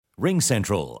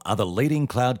RingCentral are the leading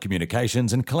cloud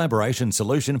communications and collaboration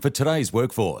solution for today's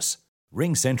workforce.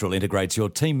 RingCentral integrates your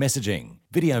team messaging,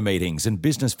 video meetings and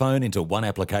business phone into one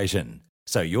application,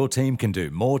 so your team can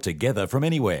do more together from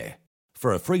anywhere.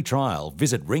 For a free trial,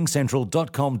 visit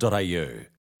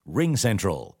ringcentral.com.au.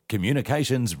 RingCentral,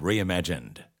 communications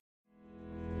reimagined.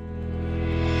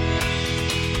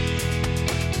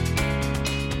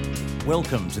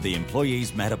 Welcome to the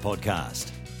Employees Matter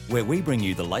podcast, where we bring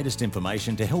you the latest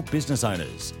information to help business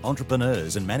owners,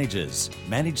 entrepreneurs and managers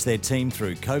manage their team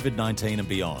through COVID-19 and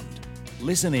beyond.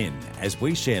 Listen in as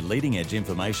we share leading-edge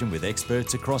information with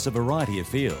experts across a variety of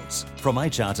fields, from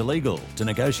HR to legal, to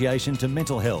negotiation to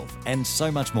mental health, and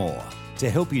so much more, to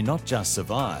help you not just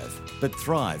survive, but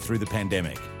thrive through the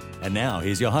pandemic. And now,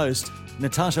 here's your host,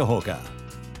 Natasha Hawker.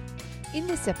 In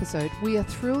this episode, we are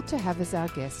thrilled to have as our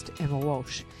guest Emma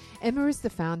Walsh. Emma is the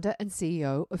founder and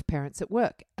CEO of Parents at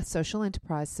Work, a social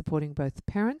enterprise supporting both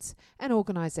parents and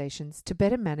organisations to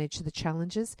better manage the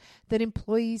challenges that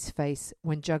employees face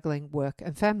when juggling work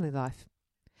and family life.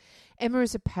 Emma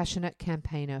is a passionate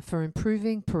campaigner for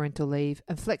improving parental leave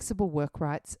and flexible work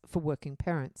rights for working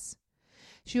parents.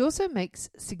 She also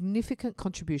makes significant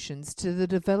contributions to the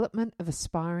development of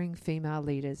aspiring female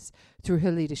leaders through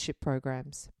her leadership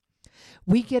programs.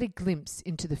 We get a glimpse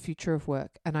into the future of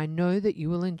work, and I know that you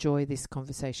will enjoy this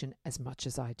conversation as much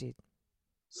as I did.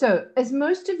 So, as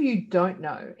most of you don't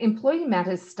know, Employee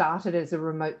Matters started as a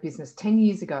remote business 10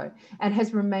 years ago and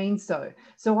has remained so.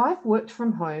 So I've worked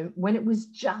from home when it was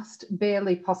just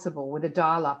barely possible with a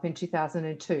dial-up in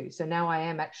 2002. So now I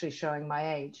am actually showing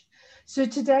my age. So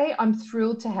today I'm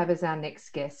thrilled to have as our next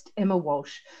guest, Emma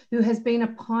Walsh, who has been a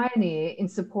pioneer in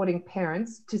supporting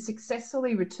parents to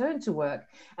successfully return to work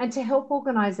and to help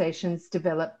organisations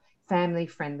develop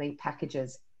family-friendly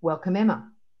packages. Welcome, Emma.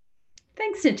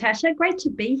 Thanks, Natasha. Great to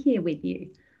be here with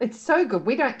you. It's so good.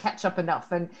 We don't catch up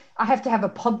enough, and I have to have a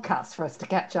podcast for us to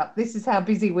catch up. This is how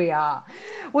busy we are.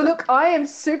 Well, look, I am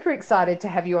super excited to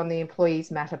have you on the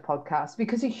Employees Matter podcast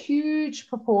because a huge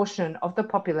proportion of the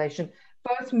population,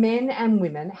 both men and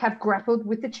women, have grappled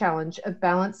with the challenge of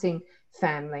balancing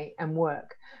family and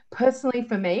work. Personally,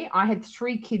 for me, I had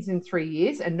 3 kids in 3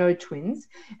 years and no twins.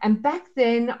 And back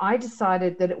then I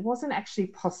decided that it wasn't actually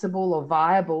possible or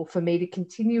viable for me to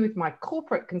continue with my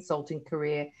corporate consulting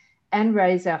career and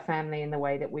raise our family in the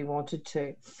way that we wanted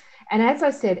to. And as I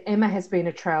said, Emma has been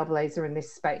a trailblazer in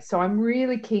this space. So I'm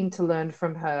really keen to learn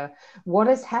from her what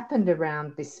has happened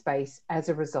around this space as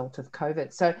a result of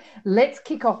COVID. So let's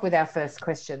kick off with our first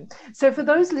question. So for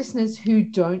those listeners who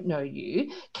don't know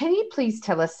you, can you please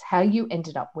tell us how you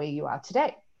ended up where you are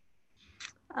today?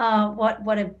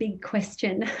 What a big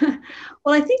question.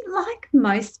 Well, I think like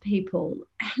most people,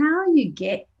 how you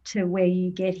get to where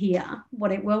you get here,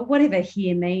 whatever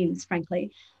here means,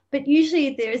 frankly, but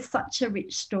usually there is such a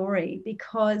rich story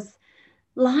because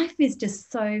life is just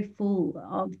so full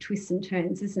of twists and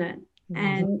turns, isn't it? Mm-hmm.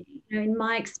 And in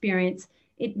my experience,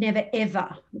 it never,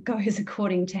 ever goes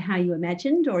according to how you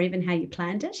imagined or even how you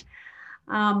planned it,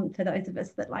 for those of us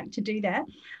that like to do that.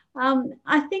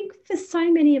 I think for so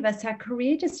many of us, our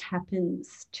career just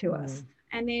happens to us.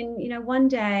 And then, one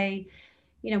day,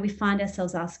 we find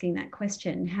ourselves asking that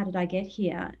question, how did I get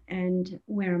here and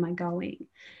where am I going?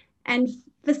 And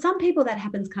for some people, that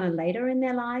happens kind of later in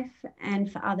their life.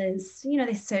 And for others,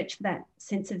 they search for that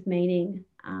sense of meaning,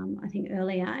 I think,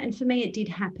 earlier. And for me, it did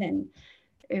happen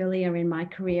earlier in my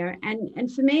career.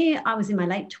 And for me, I was in my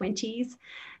late 20s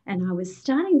and I was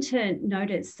starting to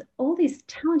notice all these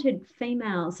talented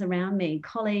females around me,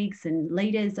 colleagues and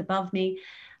leaders above me,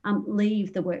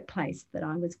 leave the workplace that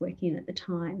I was working in at the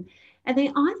time. And they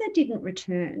either didn't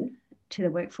return to the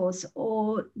workforce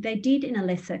or they did in a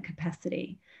lesser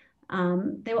capacity.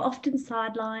 They were often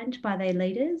sidelined by their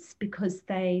leaders because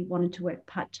they wanted to work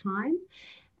part-time.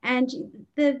 And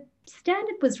the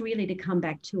standard was really to come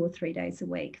back 2 or 3 days a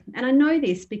week. And I know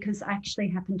this because I actually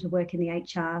happened to work in the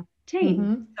HR team.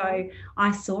 Mm-hmm. So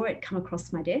I saw it come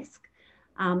across my desk.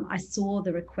 I saw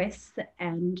the requests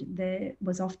and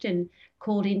was often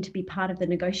called in to be part of the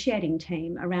negotiating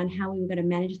team around how we were going to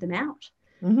manage them out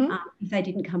if they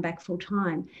didn't come back full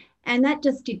time. And that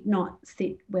just did not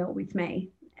sit well with me.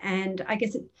 And I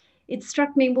guess it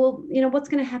struck me, well, what's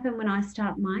going to happen when I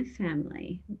start my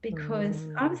family? Because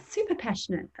I was super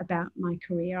passionate about my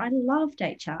career. I loved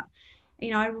HR.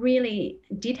 I really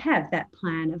did have that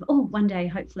plan of, one day,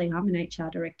 hopefully I'm an HR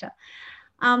director.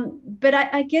 But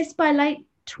I guess by late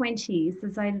 20s,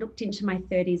 as I looked into my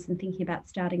 30s and thinking about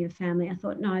starting a family, I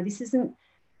thought, no, this isn't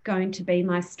going to be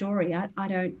my story. I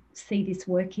don't see this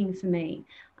working for me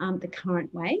the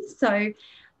current way. So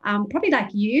probably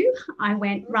like you, I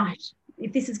went, right,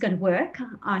 if this is going to work,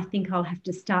 I think I'll have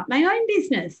to start my own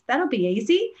business. That'll be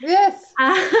easy. Yes.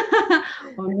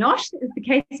 Or not, as the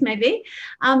case may be.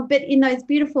 But in those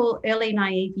beautiful early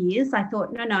naive years, I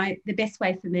thought, no, the best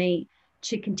way for me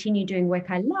to continue doing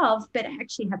work I love, but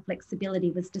actually have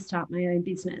flexibility, was to start my own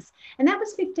business. And that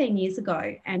was 15 years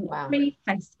ago, and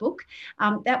pre-Facebook.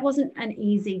 That wasn't an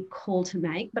easy call to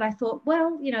make, but I thought,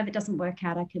 well, if it doesn't work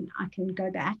out, I can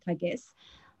go back, I guess.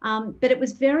 But it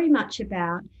was very much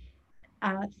about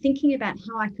thinking about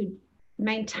how I could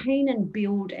maintain and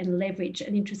build and leverage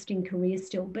an interesting career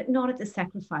still, but not at the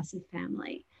sacrifice of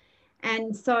family.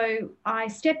 And so I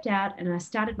stepped out and I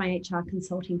started my HR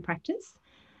consulting practice.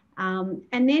 And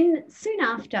then soon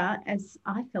after, as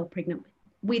I fell pregnant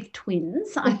with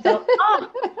twins, I thought,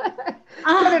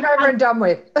 get it over and done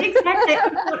with. Exactly. I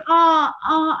thought,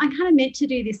 I kind of meant to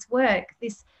do this work,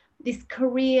 this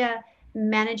career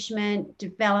management,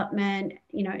 development,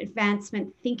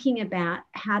 advancement, thinking about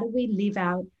how do we live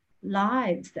our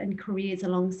lives and careers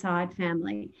alongside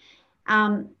family.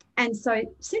 And so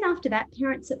soon after that,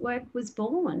 Parents at Work was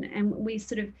born, and we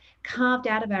sort of carved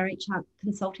out of our HR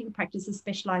consulting practice a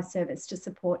specialised service to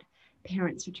support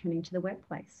parents returning to the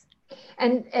workplace.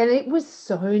 And it was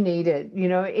so needed.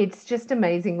 It's just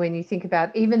amazing when you think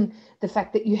about even the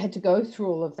fact that you had to go through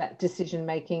all of that decision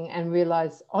making and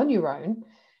realise on your own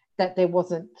that there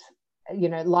wasn't,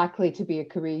 likely to be a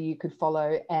career you could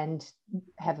follow and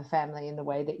have a family in the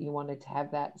way that you wanted to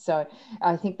have that. So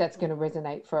I think that's going to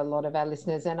resonate for a lot of our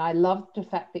listeners. And I loved the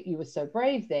fact that you were so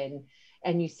brave then.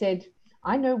 And you said,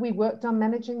 I know we worked on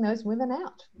managing those women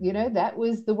out. That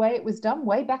was the way it was done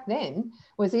way back then,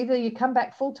 was either you come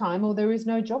back full time or there is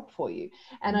no job for you.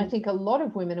 And I think a lot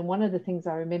of women, and one of the things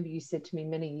I remember you said to me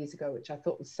many years ago, which I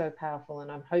thought was so powerful,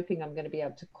 and I'm hoping I'm going to be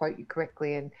able to quote you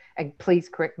correctly, and please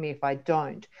correct me if I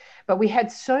don't, but we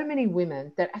had so many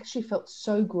women that actually felt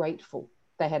so grateful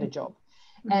they had a job.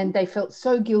 And they felt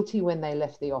so guilty when they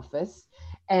left the office,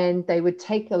 and they would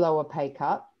take a lower pay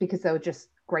cut because they were just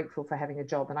grateful for having a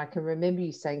job. And I can remember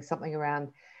you saying something around,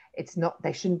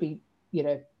 they shouldn't be,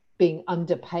 being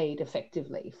underpaid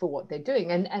effectively for what they're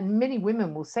doing. And many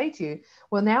women will say to you,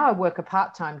 well, now I work a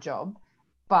part-time job,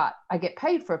 but I get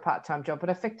paid for a part-time job, but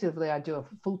effectively I do a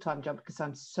full-time job because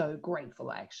I'm so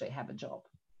grateful I actually have a job.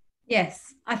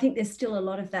 Yes, I think there's still a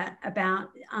lot of that about,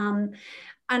 and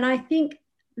I think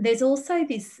there's also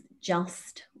this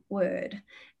just word.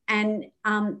 And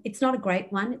it's not a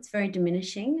great one. It's very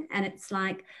diminishing. And it's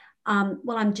like,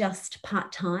 well, I'm just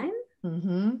part-time,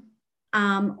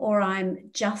 or I'm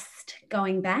just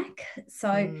going back.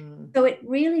 So it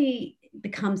really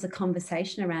becomes a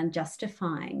conversation around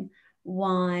justifying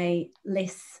why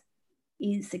less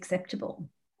is acceptable.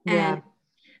 Yeah.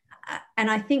 And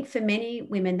I think for many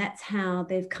women, that's how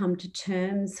they've come to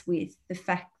terms with the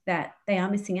fact that they are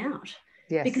missing out.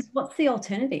 Yes. Because what's the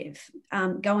alternative?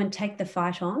 Go and take the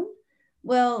fight on?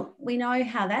 Well, we know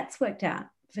how that's worked out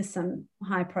for some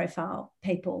high-profile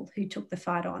people who took the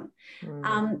fight on.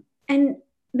 And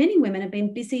many women have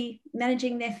been busy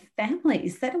managing their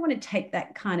families. They don't want to take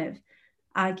that kind of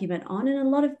argument on. And a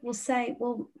lot of will say,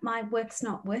 well, my work's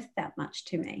not worth that much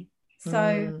to me.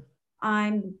 So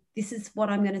this is what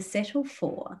I'm going to settle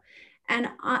for. And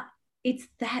it's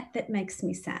that makes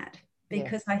me sad.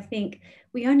 Because I think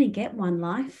we only get one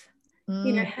life.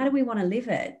 How do we want to live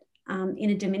it in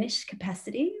a diminished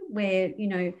capacity where,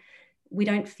 we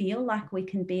don't feel like we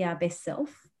can be our best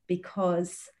self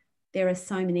because there are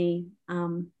so many,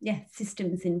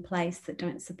 systems in place that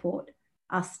don't support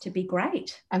us to be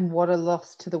great. And what a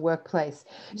loss to the workplace.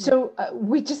 So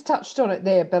we just touched on it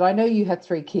there, but I know you had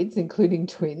 3 kids, including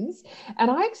twins. And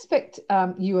I expect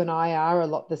you and I are a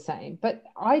lot the same, but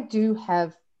I do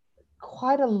have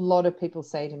quite a lot of people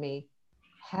say to me,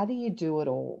 how do you do it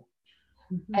all?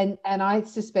 And I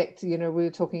suspect, we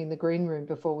were talking in the green room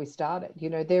before we started,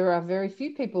 there are very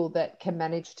few people that can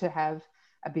manage to have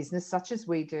a business such as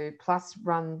we do, plus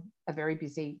run a very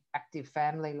busy, active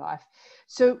family life.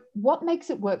 So what makes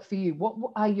it work for you? What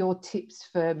are your tips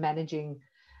for managing,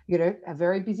 a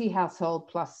very busy household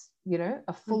plus,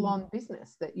 a full-on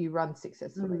business that you run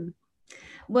successfully?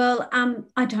 Well,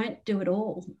 I don't do it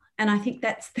all. And I think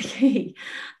that's the key.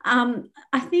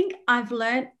 I think I've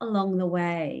learned along the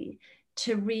way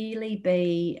to really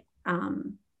be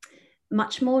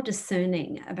much more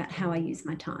discerning about how I use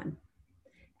my time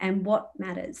and what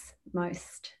matters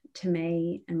most to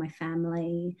me and my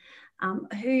family,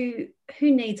 who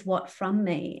needs what from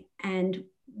me, and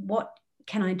what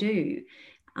can I do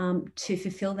to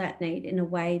fulfill that need in a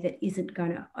way that isn't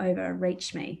going to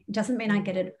overreach me. It doesn't mean I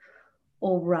get it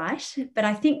all right, but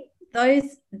I think those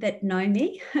that know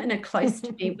me and are close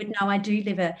to me would know I do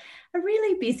live a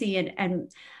really busy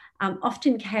and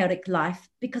often chaotic life,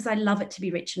 because I love it to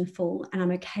be rich and full, and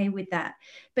I'm okay with that.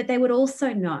 But they would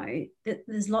also know that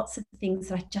there's lots of things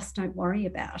that I just don't worry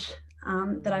about,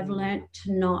 that I've learned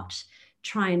to not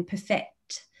try and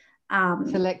perfect.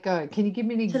 To let go. Can you give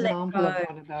me an example of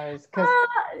one of those?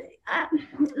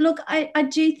 Look, I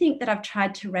do think that I've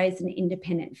tried to raise an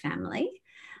independent family.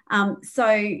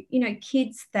 So,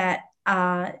 kids that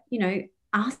are,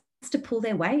 asked to pull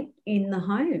their weight in the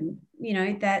home,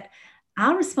 that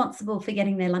are responsible for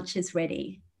getting their lunches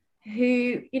ready,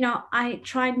 who, I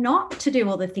try not to do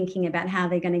all the thinking about how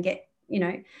they're going to get,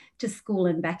 to school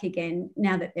and back again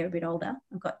now that they're a bit older.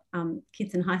 I've got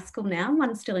kids in high school now,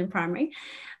 one's still in primary.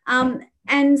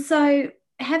 And so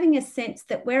having a sense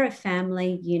that we're a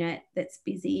family unit that's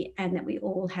busy and that we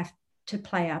all have to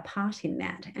play our part in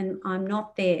that. And I'm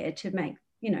not there to make,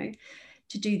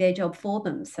 to do their job for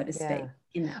them, so to speak.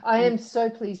 I am so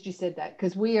pleased you said that,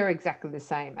 because we are exactly the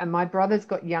same. And my brother's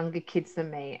got younger kids than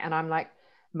me. And I'm like,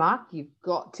 Mark, you've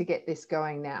got to get this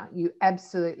going now. You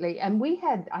absolutely. And we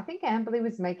had, I think Amberly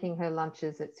was making her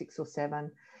lunches at 6 or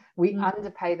 7. We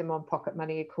underpay them on pocket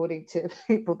money, according to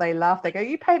people. They laugh. They go,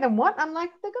 you pay them what? I'm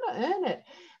like, they've got to earn it.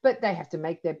 But they have to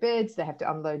make their beds. They have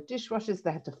to unload dishwashers.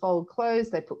 They have to fold clothes.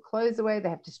 They put clothes away. They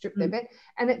have to strip their bed.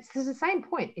 And it's the same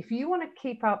point. If you want to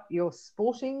keep up your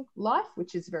sporting life,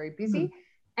 which is very busy,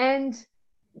 and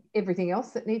everything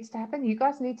else that needs to happen, you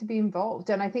guys need to be involved.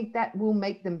 And I think that will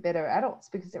make them better adults,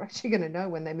 because they're actually going to know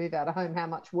when they move out of home how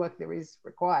much work there is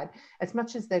required, as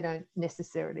much as they don't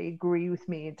necessarily agree with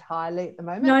me entirely at the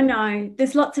moment. No,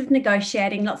 there's lots of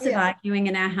negotiating, lots of arguing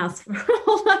in our house for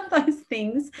all of those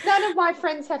things. None of my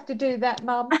friends have to do that,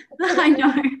 Mum. I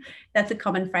know, that's a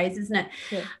common phrase, isn't it?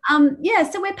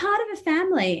 So we're part of a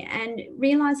family, and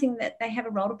realizing that they have a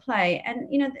role to play.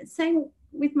 And same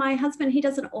with my husband, he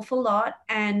does an awful lot,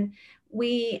 and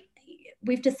we've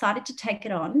decided to take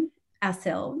it on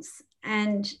ourselves.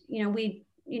 And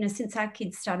since our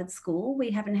kids started school,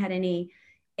 we haven't had any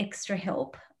extra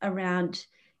help around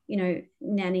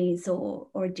nannies or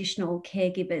additional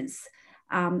caregivers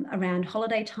around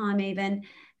holiday time even,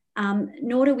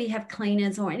 nor do we have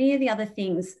cleaners or any of the other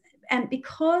things. And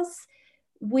because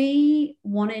we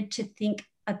wanted to think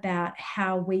about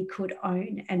how we could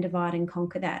own and divide and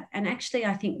conquer that. And actually,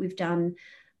 I think we've done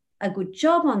a good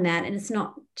job on that. And it's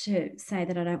not to say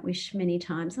that I don't wish many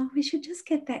times, we should just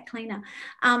get that cleaner.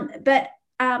 But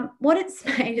what it's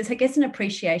made is, I guess, an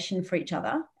appreciation for each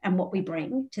other and what we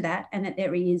bring to that, and that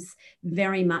there is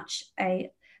very much a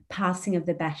passing of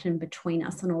the baton between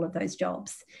us on all of those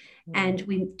jobs. And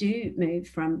we do move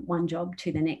from one job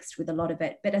to the next with a lot of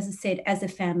it. But as I said, as a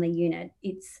family unit,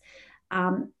 it's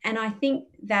and I think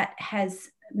that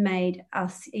has made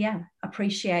us,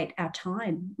 appreciate our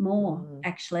time more,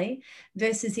 actually,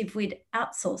 versus if we'd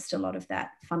outsourced a lot of that,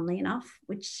 funnily enough,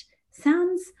 which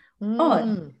sounds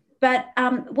odd. But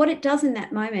what it does in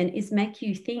that moment is make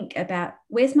you think about,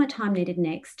 where's my time needed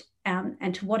next,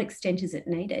 and to what extent is it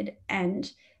needed, and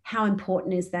how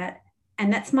important is that?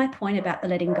 And that's my point about the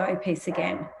letting go piece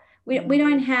again. We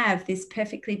don't have this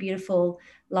perfectly beautiful,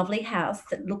 lovely house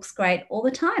that looks great all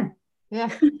the time. Yeah,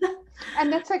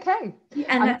 and that's okay.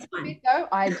 And that's fine. Though,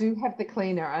 I do have the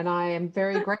cleaner, and I am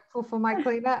very grateful for my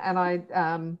cleaner. And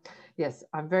I'm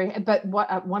very. But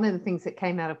one of the things that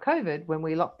came out of COVID when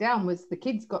we locked down was the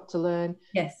kids got to learn.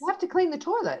 Yes, you have to clean the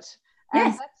toilet.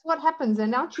 And that's what happens.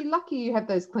 And aren't you lucky you have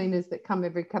those cleaners that come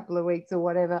every couple of weeks or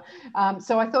whatever?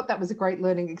 So I thought that was a great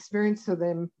learning experience for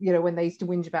them, when they used to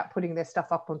whinge about putting their stuff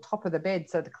up on top of the bed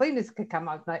so the cleaners could come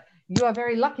up. Like, you are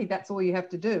very lucky that's all you have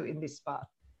to do in this spot.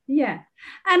 Yeah.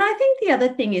 And I think the other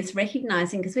thing is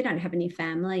recognising, because we don't have any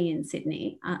family in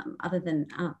Sydney other than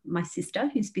my sister,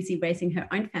 who's busy raising her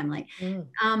own family.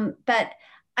 But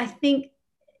I think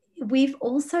we've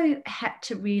also had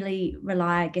to really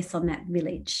rely, I guess, on that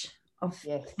village of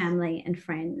family and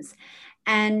friends,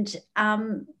 and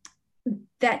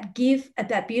that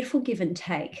beautiful give and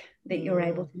take that you're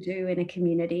able to do in a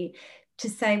community, to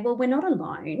say, well, we're not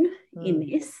alone in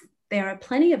this. There are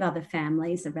plenty of other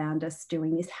families around us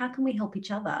doing this. How can we help each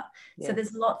other? So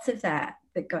there's lots of that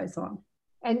goes on.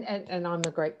 And I'm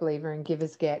a great believer in give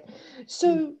as get.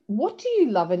 So what do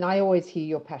you love? And I always hear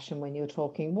your passion when you're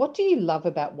talking. What do you love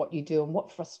about what you do, and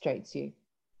what frustrates you?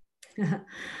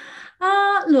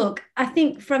 Look, I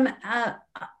think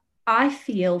I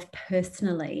feel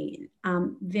personally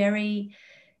very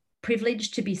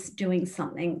privileged to be doing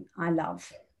something I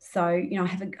love. So,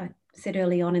 I said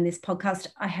early on in this podcast,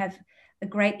 I have a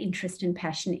great interest and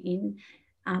passion in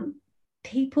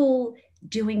people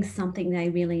doing something they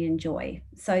really enjoy.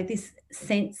 So this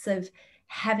sense of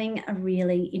having a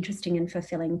really interesting and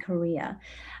fulfilling career.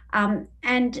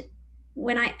 And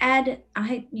when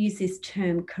I use this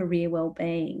term career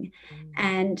well-being,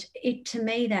 and to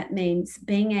me that means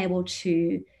being able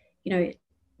to,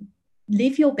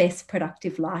 live your best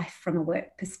productive life from a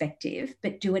work perspective,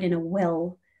 but do it in a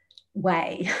well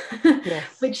way, yes.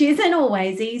 Which isn't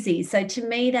always easy. So to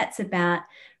me, that's about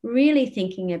really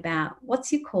thinking about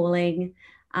what's your calling,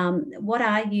 what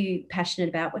are you passionate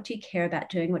about, what do you care about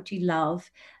doing, what do you love,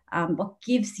 what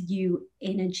gives you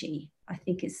energy, I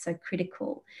think is so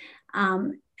critical.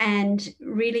 And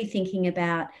really thinking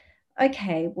about,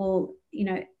 okay, well,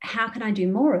 how can I do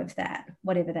more of that,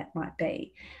 whatever that might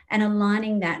be, and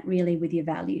aligning that really with your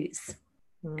values.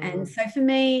 And so for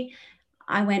me,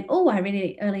 I went,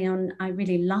 early on, I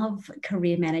really love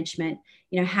career management.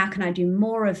 How can I do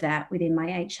more of that within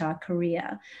my HR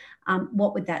career?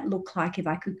 What would that look like if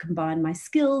I could combine my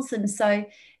skills? And so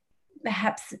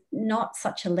perhaps not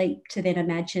such a leap to then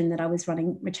imagine that I was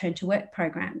running return to work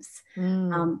programs,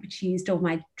 which used all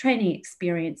my training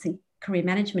experience and career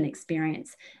management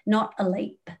experience. Not a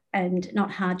leap, and not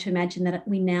hard to imagine that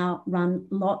we now run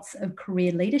lots of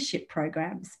career leadership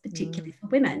programs, particularly for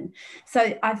women.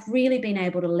 So I've really been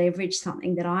able to leverage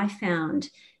something that I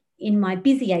found in my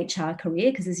busy HR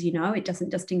career, because as you know, it doesn't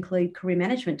just include career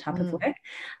management type of work.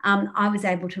 I was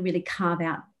able to really carve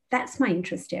out, that's my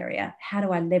interest area. How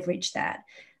do I leverage that?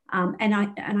 And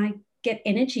I get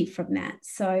energy from that.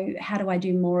 So how do I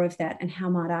do more of that? And how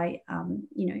might I,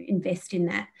 invest in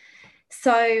that?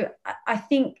 So I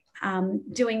think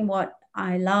doing what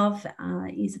I love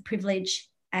is a privilege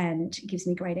and gives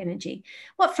me great energy.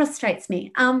 What frustrates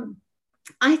me?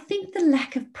 I think the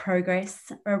lack of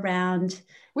progress around...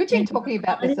 We've been talking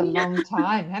about this a long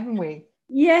time, haven't we?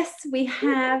 Yes, we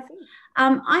have.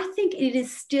 I think it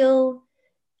is still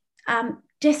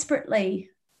desperately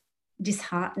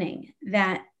disheartening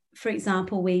that, for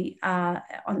example, we are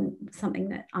on something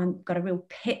that I've got a real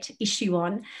pet issue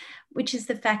on, which is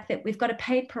the fact that we've got a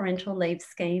paid parental leave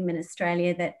scheme in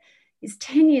Australia that is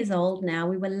 10 years old now.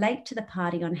 We were late to the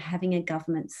party on having a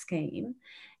government scheme.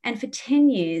 And for 10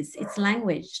 years, it's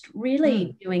languished,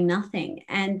 really doing nothing.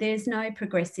 And there's no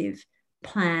progressive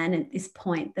plan at this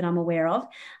point that I'm aware of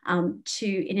to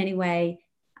in any way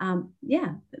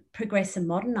progress and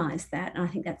modernise that. And I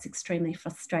think that's extremely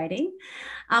frustrating.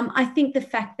 I think the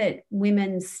fact that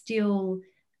women still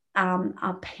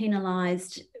are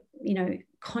penalised,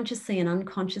 consciously and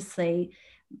unconsciously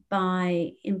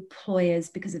by employers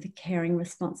because of the caring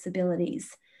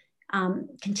responsibilities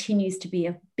continues to be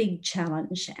a big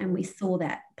challenge. And we saw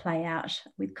that play out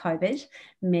with COVID.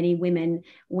 Many women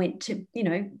went to,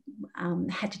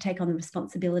 had to take on the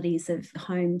responsibilities of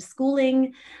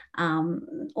homeschooling,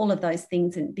 all of those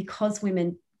things. And because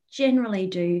women generally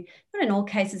do, not in all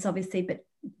cases obviously, but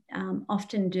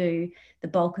often do the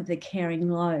bulk of the caring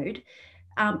load,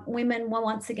 women were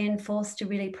once again forced to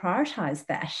really prioritise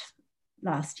that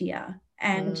last year.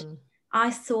 And I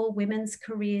saw women's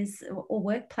careers or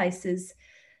workplaces,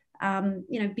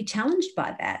 be challenged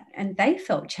by that, and they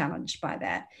felt challenged by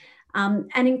that.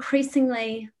 And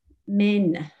increasingly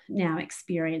men now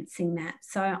experiencing that.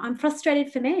 So I'm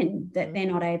frustrated for men that they're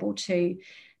not able to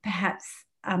perhaps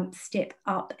step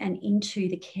up and into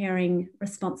the caring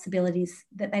responsibilities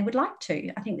that they would like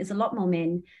to. I think there's a lot more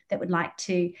men that would like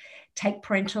to take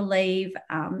parental leave,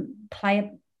 play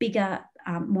a bigger,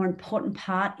 more important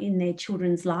part in their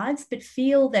children's lives, but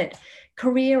feel that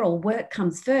career or work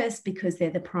comes first because they're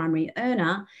the primary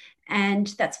earner, and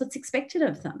that's what's expected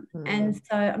of them. And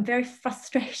so I'm very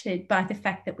frustrated by the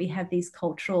fact that we have these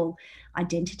cultural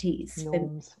identities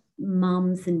for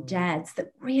mums and dads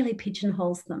that really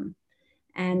pigeonholes them.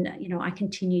 And, I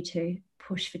continue to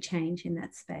push for change in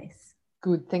that space.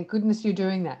 Good. Thank goodness you're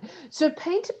doing that. So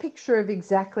paint a picture of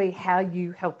exactly how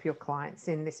you help your clients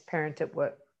in this parents at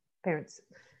work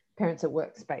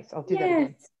space. I'll do that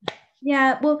again.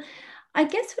 Yeah. Well, I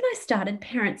guess when I started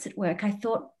Parents at Work, I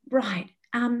thought, right,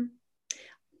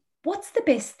 what's the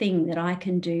best thing that I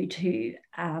can do to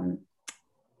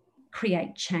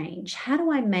create change? How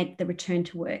do I make the return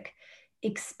to work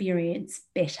experience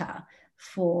better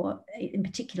for, in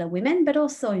particular, women, but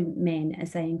also men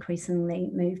as they increasingly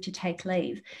move to take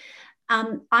leave?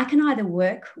 I can either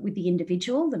work with the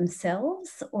individual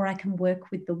themselves or I can work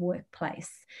with the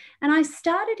workplace. And I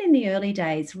started in the early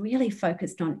days really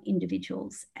focused on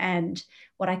individuals and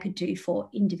what I could do for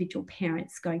individual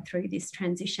parents going through this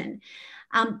transition.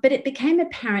 But it became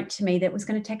apparent to me that it was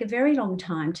going to take a very long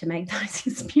time to make those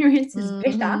experiences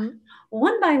better,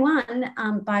 one by one,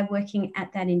 by working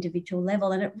at that individual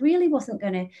level. And it really wasn't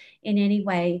going to in any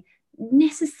way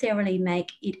necessarily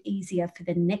make it easier for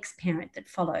the next parent that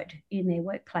followed in their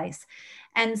workplace.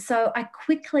 And so I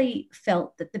quickly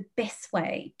felt that the best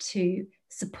way to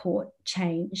support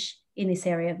change in this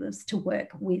area was to work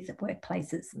with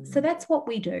workplaces. So that's what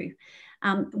we do.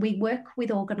 We work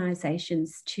with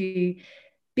organisations to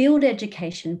build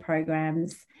education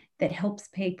programs that helps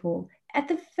people at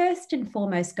the first and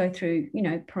foremost go through,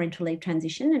 parental leave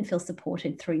transition and feel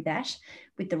supported through that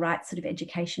with the right sort of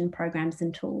education programs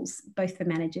and tools, both for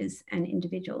managers and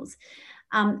individuals.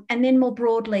 And then more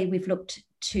broadly, we've looked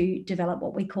to develop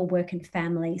what we call work and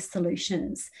family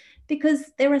solutions,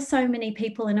 because there are so many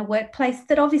people in a workplace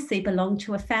that obviously belong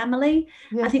to a family.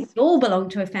 Yes. I think we all belong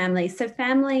to a family. So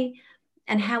family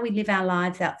and how we live our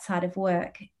lives outside of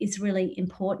work is really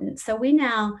important. So we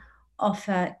now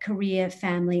offer career,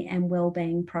 family and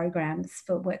wellbeing programs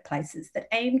for workplaces that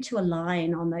aim to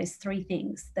align on those three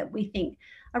things that we think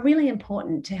are really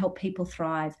important to help people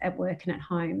thrive at work and at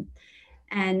home.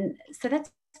 And so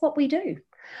that's what we do.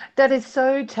 That is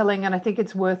so telling, and I think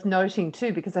it's worth noting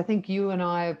too, because I think you and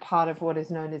I are part of what is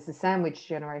known as the sandwich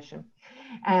generation.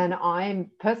 And I'm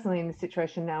personally in the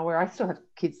situation now where I still have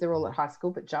kids, they're all at high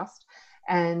school, but just.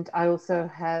 And I also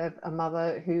have a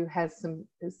mother who has some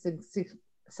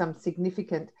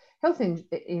significant health I'm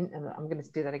going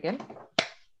to do that again.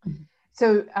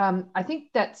 So I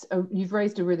think you've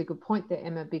raised a really good point there,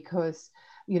 Emma, because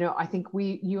I think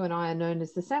you and I are known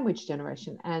as the sandwich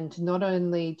generation. And not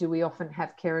only do we often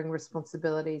have caring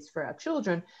responsibilities for our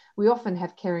children, we often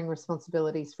have caring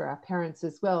responsibilities for our parents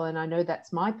as well. And I know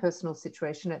that's my personal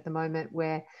situation at the moment,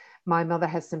 where my mother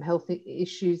has some health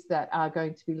issues that are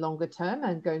going to be longer term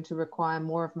and going to require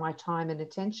more of my time and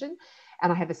attention.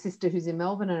 And I have a sister who's in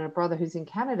Melbourne and a brother who's in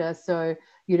Canada. So,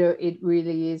 it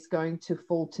really is going to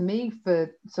fall to me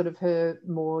for sort of her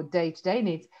more day-to-day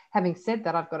needs. Having said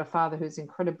that, I've got a father who's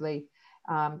incredibly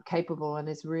capable and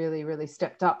has really, really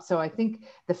stepped up. So I think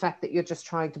the fact that you're just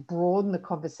trying to broaden the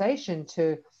conversation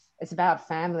to, it's about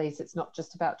families, it's not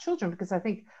just about children, because I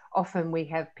think often we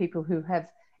have people who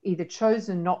have either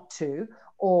chosen not to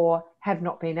or have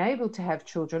not been able to have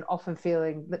children, often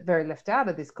feeling very left out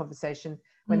of this conversation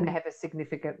when they have a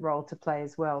significant role to play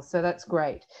as well. So that's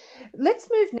great. Let's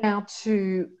move now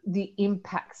to the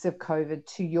impacts of COVID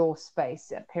to your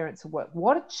space at Parents at Work.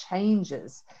 What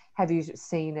changes have you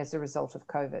seen as a result of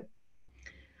COVID?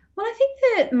 Well, I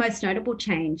think the most notable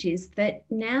change is that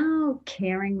now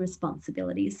caring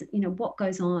responsibilities, what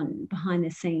goes on behind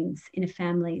the scenes in a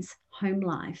family's home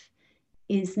life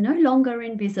is no longer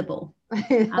invisible.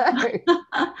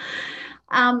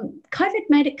 COVID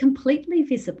made it completely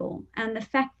visible. And the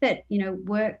fact that,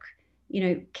 work,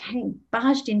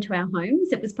 barged into our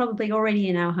homes, it was probably already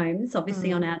in our homes,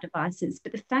 obviously on our devices,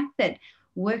 but the fact that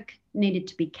work needed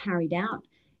to be carried out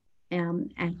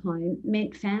at home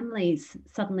meant families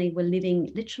suddenly were living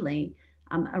literally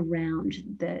around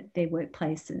their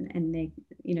workplace, and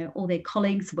their, all their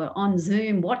colleagues were on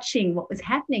Zoom watching what was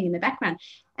happening in the background.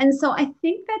 And so I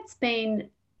think that's been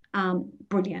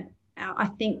brilliant. I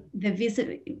think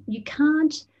you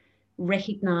can't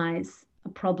recognize a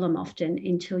problem often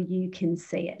until you can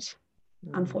see it.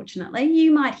 Unfortunately,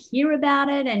 you might hear about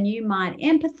it and you might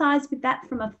empathize with that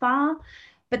from afar,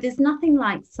 but there's nothing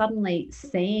like suddenly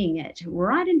seeing it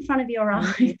right in front of your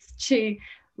eyes to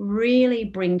really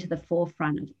bring to the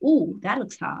forefront of, oh, that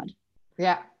looks hard.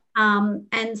 Yeah.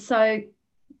 And so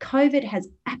COVID has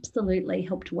absolutely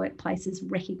helped workplaces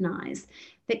recognise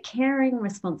that caring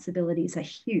responsibilities are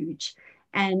huge,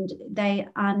 and they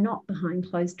are not behind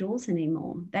closed doors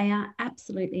anymore. They are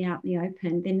absolutely out in the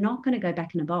open. They're not going to go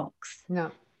back in a box. No.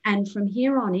 And from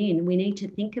here on in, we need to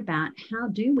think about how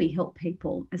do we help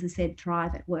people, as I said,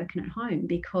 thrive at work and at home,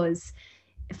 because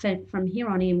from here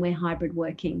on in, we're hybrid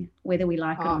working, whether we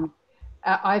like it or not.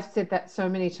 I've said that so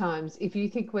many times. If you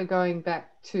think we're going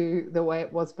back to the way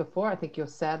it was before, I think you're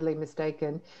sadly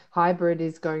mistaken. Hybrid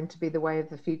is going to be the way of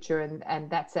the future, and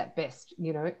that's at best.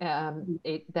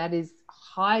 That is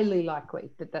highly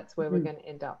likely that that's where we're going to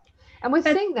end up. And we're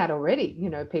seeing that already.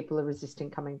 People are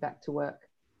resisting coming back to work.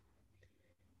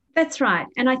 That's right.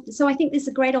 And so I think there's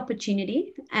a great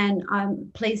opportunity, and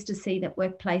I'm pleased to see that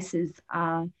workplaces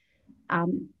are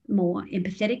more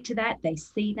empathetic to that. They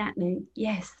see that and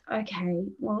yes, okay,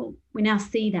 well, we now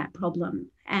see that problem,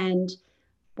 and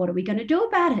what are we going to do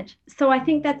about it? So I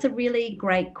think that's a really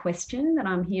great question that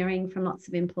I'm hearing from lots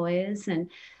of employers, and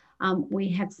we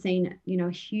have seen, a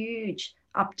huge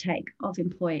uptake of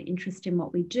employer interest in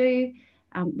what we do.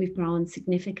 We've grown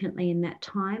significantly in that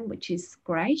time, which is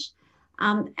great.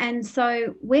 And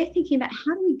so we're thinking about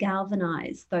how do we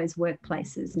galvanise those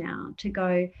workplaces now to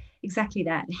go exactly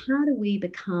that. How do we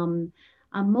become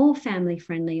a more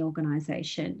family-friendly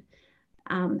organisation,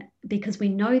 because we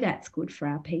know that's good for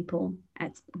our people.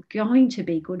 It's going to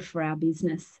be good for our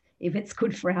business if it's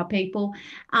good for our people.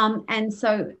 And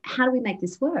so how do we make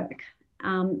this work?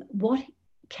 What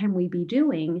can we be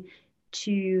doing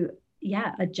to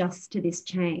adjust to this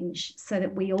change so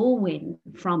that we all win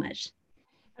from it?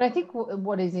 And I think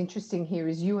what is interesting here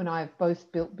is you and I have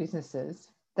both built businesses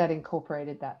that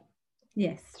incorporated that.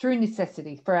 Yes. Through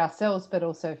necessity for ourselves, but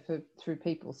also through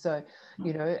people. So,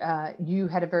 you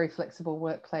had a very flexible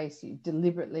workplace. You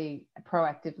deliberately,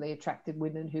 proactively attracted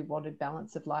women who wanted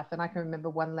balance of life. And I can remember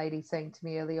one lady saying to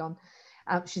me early on,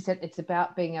 she said, it's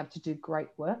about being able to do great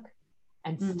work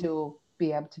and still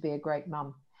be able to be a great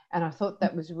mum. And I thought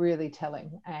that was really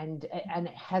telling, and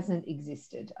it hasn't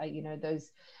existed.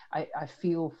 I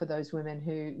feel for those women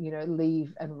who,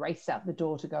 leave and race out the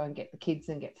door to go and get the kids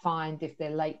and get fined if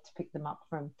they're late to pick them up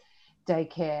from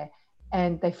daycare,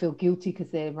 and they feel guilty because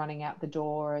they're running out the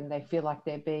door, and they feel like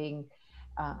they're being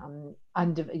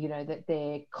that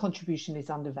their contribution is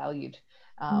undervalued.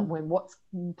 When what's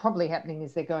probably happening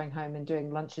is they're going home and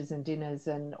doing lunches and dinners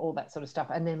and all that sort of stuff,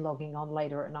 and then logging on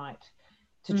later at night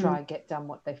to try and get done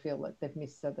what they feel that they've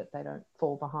missed so that they don't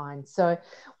fall behind. So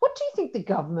what do you think the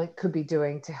government could be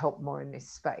doing to help more in this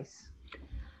space?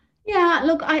 Yeah,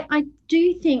 look, I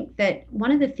do think that one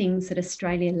of the things that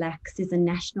Australia lacks is a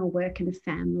national work and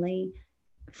family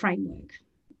framework.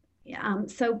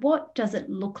 So what does it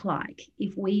look like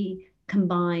if we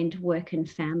combined work and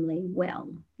family well?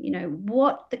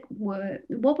 What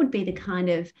would be the kind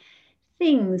of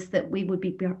things that we would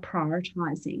be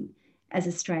prioritising as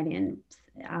Australians,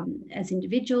 as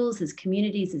individuals, as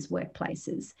communities, as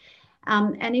workplaces?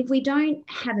 And if we don't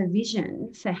have a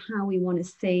vision for how we want to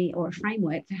see, or a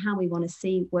framework for how we want to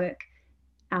see work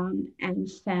and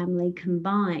family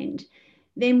combined,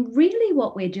 then really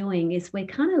what we're doing is we're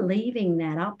kind of leaving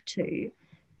that up to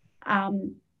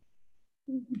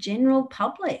general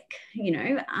public,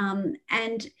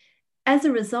 and as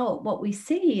a result, what we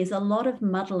see is a lot of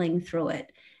muddling through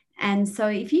it. And so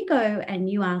if you go and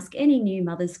you ask any new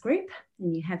mothers group,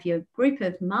 and you have your group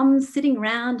of mums sitting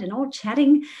around and all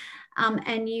chatting,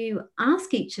 and you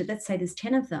ask each of, let's say there's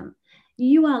 10 of them,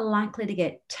 you are likely to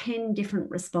get 10 different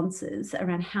responses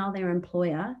around how their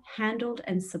employer handled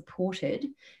and supported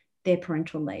their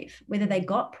parental leave, whether they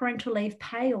got parental leave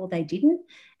pay or they didn't,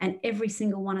 and every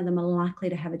single one of them are likely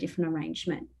to have a different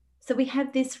arrangement. So we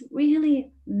have this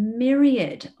really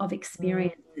myriad of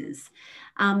experiences,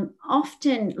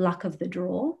 often luck of the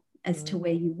draw as to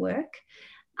where you work.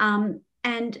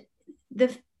 And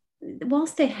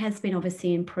whilst there has been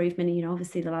obviously improvement,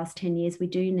 obviously the last 10 years, we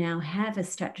do now have a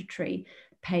statutory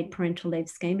paid parental leave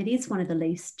scheme. It is one of the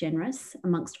least generous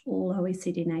amongst all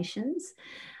OECD nations.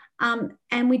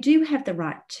 And we do have the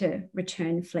right to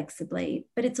return flexibly,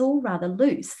 but it's all rather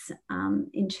loose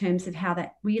in terms of how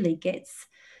that really gets,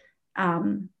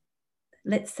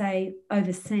 let's say,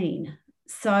 overseen.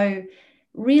 So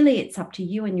really it's up to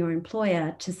you and your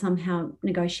employer to somehow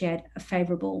negotiate a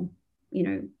favourable,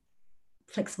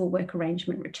 flexible work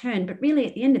arrangement return. But really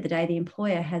at the end of the day, the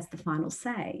employer has the final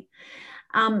say.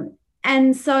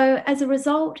 And so as a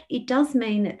result, it does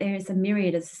mean that there is a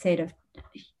myriad, as I said, of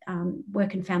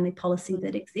work and family policy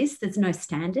that exists. There's no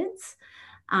standards.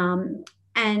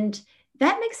 And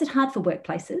that makes it hard for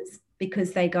workplaces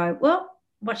because they go, well,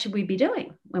 what should we be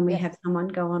doing when we have someone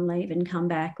go on leave and come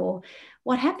back? Or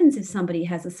what happens if somebody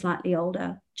has a slightly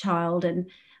older child and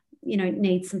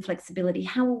needs some flexibility?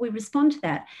 How will we respond to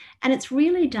that? And it's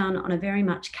really done on a very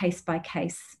much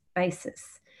case-by-case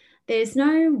basis. There's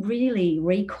no really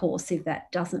recourse if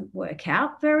that doesn't work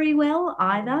out very well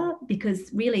either,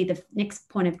 because really the next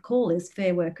point of call is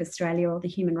Fair Work Australia or the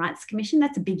Human Rights Commission.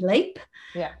 That's a big leap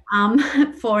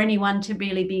for anyone to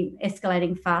really be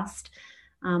escalating fast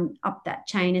up that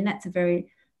chain, and that's a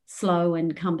very slow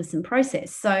and cumbersome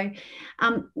process. So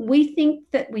we think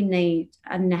that we need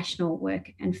a national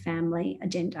work and family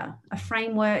agenda, a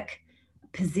framework,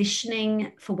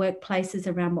 positioning for workplaces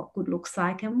around what good looks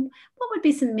like and what would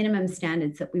be some minimum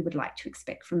standards that we would like to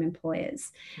expect from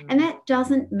employers. And that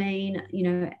doesn't mean,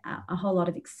 a whole lot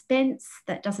of expense.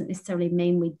 That doesn't necessarily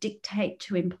mean we dictate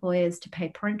to employers to pay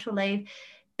parental leave.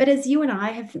 But as you and I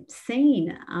have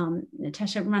seen,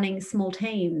 Natasha, running small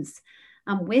teams,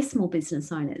 we're small business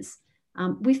owners.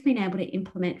 We've been able to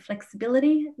implement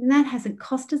flexibility, and that hasn't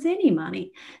cost us any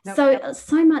money.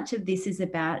 So much of this is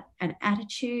about an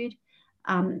attitude,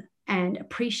 and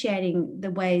appreciating the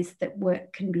ways that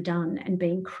work can be done and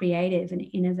being creative and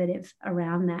innovative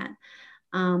around that.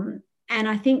 And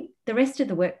I think the rest of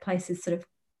the workplace is sort of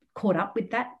caught up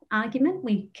with that argument.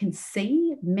 We can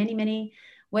see many, many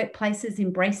workplaces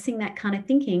embracing that kind of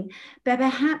thinking, but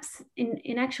perhaps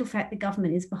in actual fact, the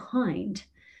government is behind.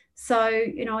 So,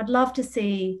 I'd love to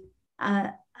see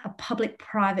a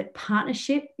public-private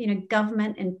partnership,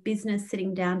 government and business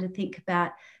sitting down to think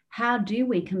about how do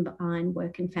we combine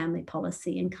work and family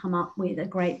policy and come up with a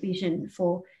great vision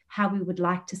for how we would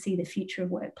like to see the future of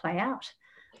work play out.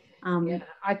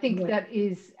 I think that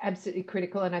is absolutely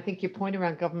critical. And I think your point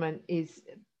around government is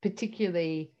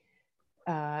particularly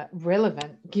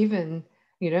relevant given,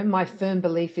 my firm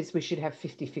belief is we should have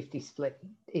 50-50 split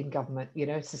in government.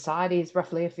 Society is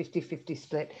roughly a 50-50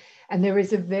 split. And there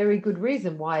is a very good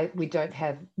reason why we don't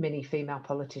have many female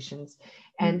politicians.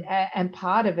 And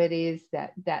part of it is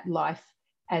that life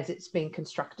as it's being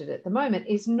constructed at the moment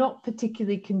is not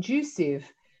particularly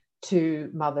conducive to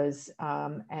mothers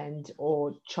and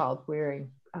or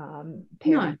child-rearing parents.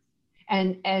 No.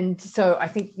 And so I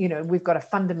think, we've got a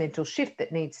fundamental shift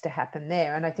that needs to happen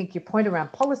there. And I think your point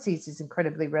around policies is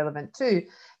incredibly relevant too,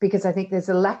 because I think there's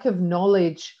a lack of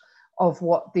knowledge of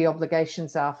what the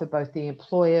obligations are for both the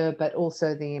employer, but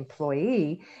also the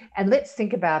employee. And let's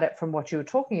think about it from what you were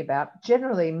talking about.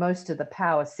 Generally, most of the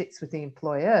power sits with the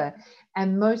employer,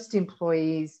 and most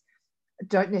employees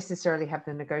don't necessarily have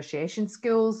the negotiation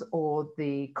skills or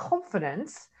the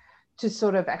confidence to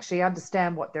sort of actually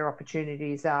understand what their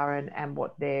opportunities are and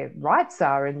what their rights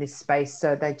are in this space.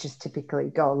 So they just typically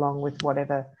go along with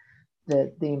whatever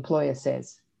the employer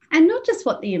says. And not just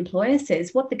what the employer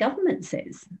says, what the government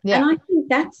says. Yeah. And I think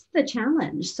that's the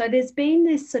challenge. So there's been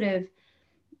this sort of,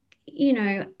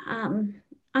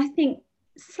 I think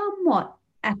somewhat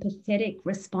apathetic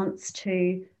response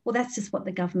to, well, that's just what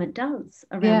the government does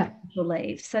around parental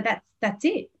leave. So that's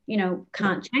it,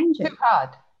 can't change it.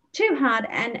 Too hard.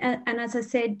 And as I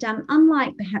said,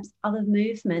 unlike perhaps other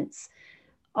movements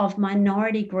of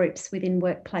minority groups within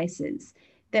workplaces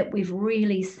that we've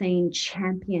really seen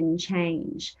champion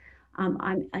change,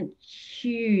 I'm a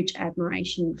huge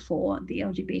admiration for the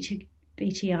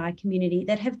LGBTI community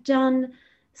that have done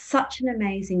such an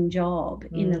amazing job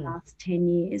in the last 10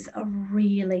 years of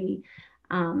really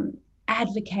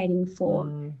advocating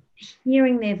for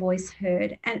hearing their voice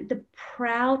heard, and the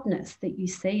proudness that you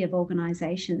see of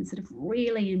organisations that have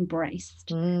really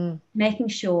embraced making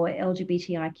sure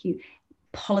LGBTIQ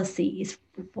policy is,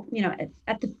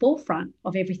 at the forefront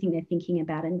of everything they're thinking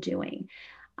about and doing.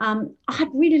 I'd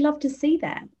really love to see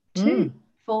that too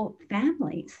for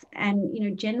families.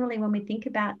 And, generally when we think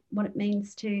about what it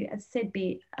means to, as I said,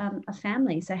 be a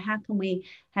family, so how can we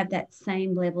have that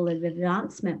same level of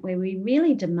advancement where we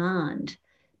really demand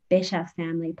better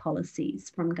family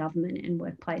policies from government and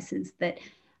workplaces that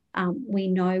we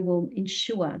know will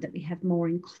ensure that we have more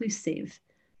inclusive,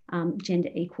 gender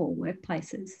equal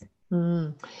workplaces.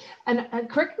 And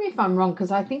correct me if I'm wrong,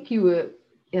 because I think you were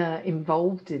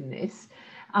involved in this.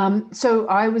 So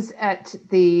I was at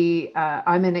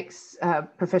I'm an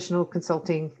professional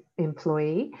consulting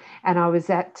employee, and I was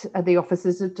at the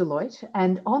offices of Deloitte,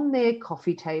 and on their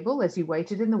coffee table, as you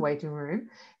waited in the waiting room,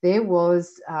 there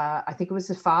was, I think it was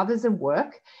the Fathers and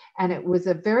Work, and it was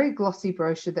a very glossy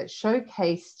brochure that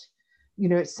showcased,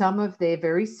 some of their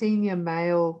very senior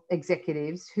male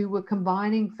executives who were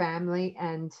combining family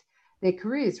and their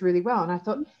careers really well. And I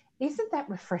thought, isn't that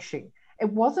refreshing? It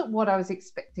wasn't what I was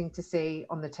expecting to see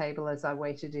on the table as I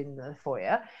waited in the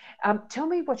foyer. Tell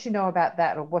me what you know about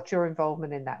that, or what your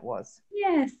involvement in that was.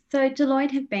 Yes, so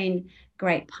Deloitte have been a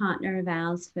great partner of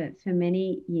ours for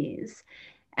many years.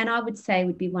 And I would say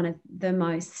would be one of the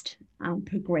most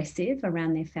progressive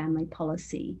around their family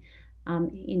policy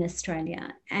in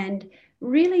Australia. And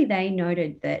really they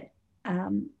noted that,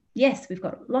 yes, we've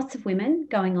got lots of women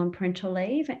going on parental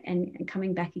leave and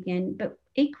coming back again, but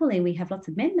equally we have lots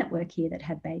of men that work here that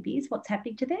have babies. What's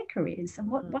happening to their careers,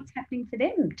 and what's happening for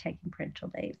them taking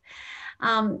parental leave?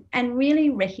 And really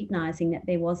recognising that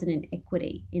there wasn't an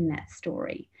equity in that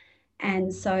story.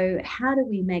 And so how do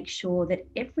we make sure that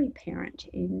every parent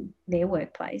in their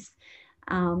workplace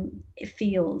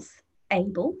feels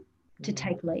able to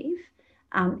take leave,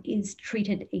 is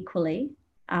treated equally,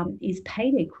 is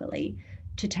paid equally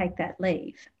to take that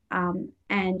leave,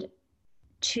 and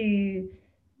to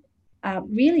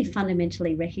really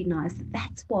fundamentally recognise that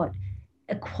that's what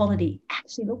equality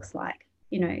actually looks like.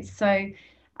 So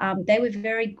they were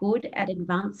very good at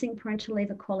advancing parental leave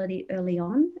equality early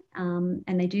on,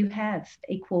 and they do have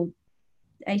equal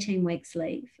 18 weeks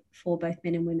leave for both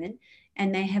men and women,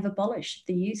 and they have abolished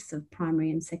the use of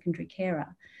primary and secondary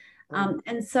carer.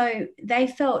 And so they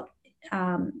felt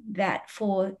that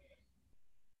for,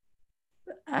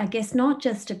 I guess, not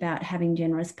just about having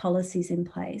generous policies in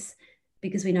place,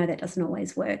 because we know that doesn't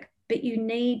always work, but you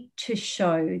need to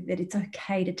show that it's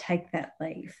okay to take that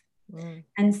leave. Mm.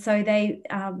 And so they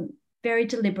very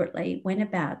deliberately went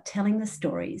about telling the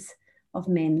stories of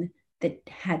men that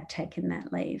had taken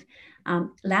that leave,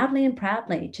 loudly and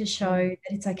proudly, to show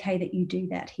that it's okay that you do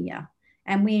that here.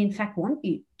 And we, in fact, want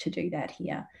you to do that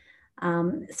here.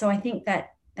 So I think that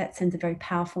sends a very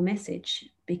powerful message,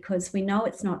 because we know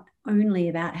it's not only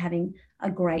about having a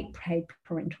great paid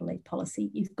parental leave policy.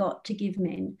 You've got to give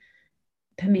men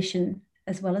permission,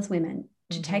 as well as women,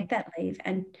 to take that leave,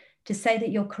 and to say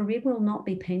that your career will not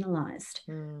be penalised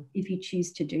if you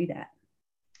choose to do that.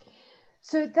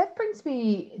 So that brings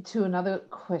me to another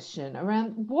question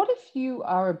around, what if you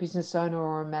are a business owner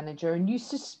or a manager and you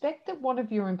suspect that one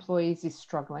of your employees is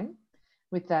struggling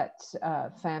with that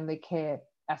family care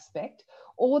aspect,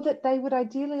 or that they would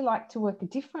ideally like to work a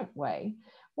different way?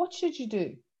 What should you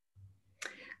do?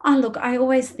 Oh, look, I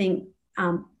always think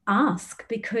ask,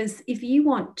 because if you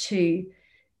want to,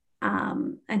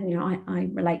 and I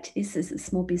relate to this as a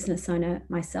small business owner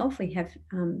myself. We have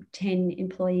 10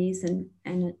 employees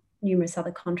and numerous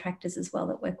other contractors as well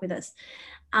that work with us.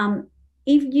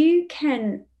 If you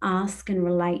can ask and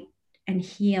relate and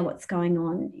hear what's going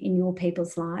on in your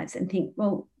people's lives and think,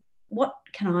 well, what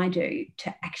can I do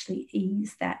to actually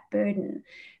ease that burden?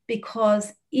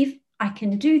 Because if I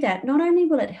can do that, not only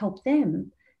will it help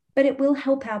them, but it will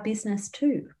help our business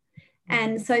too.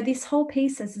 And so this whole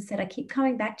piece, as I said, I keep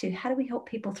coming back to, how do we help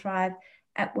people thrive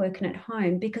at work and at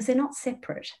home? Because they're not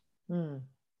separate.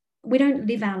 We don't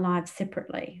live our lives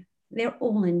separately. They're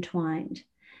all entwined.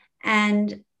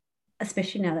 And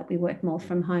especially now that we work more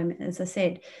from home, as I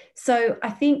said. So I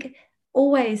think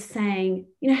always saying,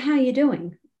 how are you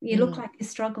doing? You look like you're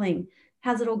struggling.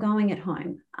 How's it all going at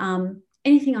home?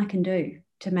 Anything I can do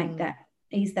to make that,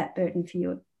 ease that burden for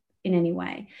you in any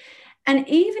way. And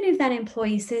even if that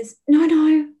employee says,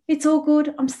 no, it's all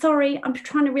good, I'm sorry, I'm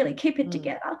trying to really keep it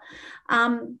together,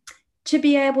 to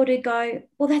be able to go,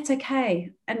 well, that's okay.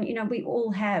 And, we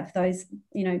all have those,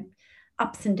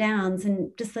 ups and downs,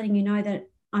 and just letting you know that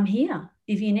I'm here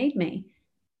if you need me.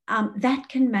 That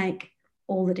can make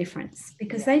all the difference,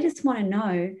 because they just want to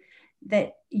know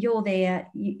that you're there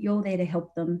to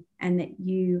help them, and that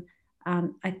you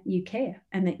care,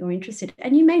 and that you're interested.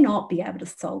 And you may not be able to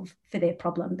solve for their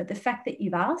problem, but the fact that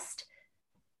you've asked,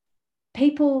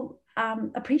 people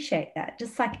appreciate that,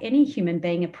 just like any human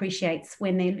being appreciates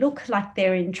when they look like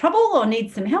they're in trouble or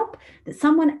need some help, that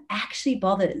someone actually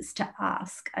bothers to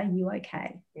ask, are you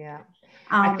okay? Yeah,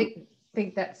 I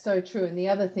think that's so true. And the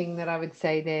other thing that I would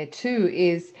say there too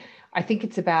is, I think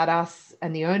it's about us,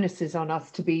 and the onus is on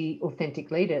us to be authentic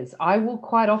leaders. I will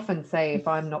quite often say, if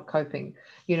I'm not coping,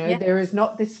 there is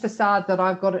not this facade that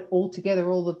I've got it all together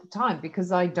all of the time,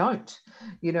 because I don't,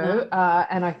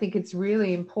 and I think it's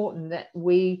really important that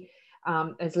we,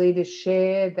 as leaders,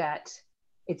 share that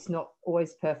it's not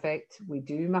always perfect. We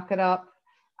do muck it up,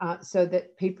 so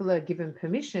that people are given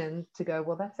permission to go,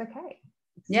 well, that's okay.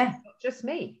 It's not just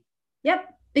me.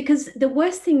 Yep. Because the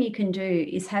worst thing you can do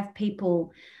is have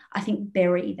people, I think,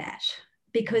 bury that,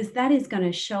 because that is going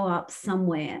to show up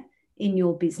somewhere in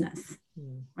your business,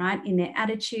 right? In their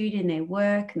attitude, in their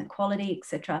work, and the quality,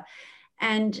 etc.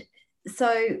 And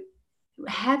so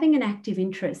having an active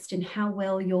interest in how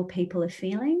well your people are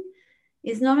feeling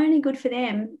is not only good for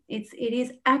them, it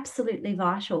is absolutely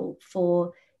vital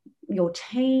for your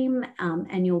team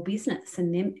and your business,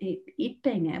 and them it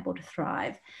being able to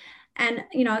thrive. And,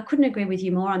 I couldn't agree with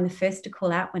you more. I'm the first to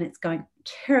call out when it's going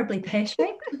terribly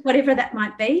pear-shaped, whatever that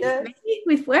might be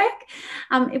with work.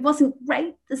 It wasn't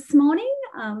great this morning.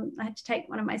 I had to take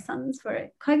one of my sons for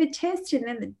a COVID test, and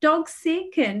then the dog's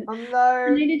sick, and I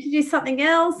needed to do something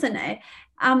else. And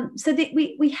so that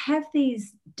we have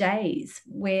these days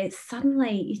where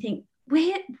suddenly you think,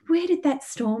 where did that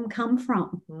storm come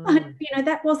from?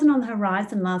 That wasn't on the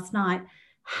horizon last night.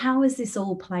 How has this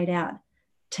all played out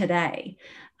today?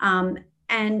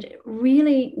 And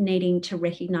really needing to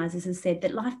recognise, as I said,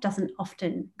 that life doesn't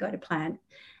often go to plan,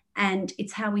 and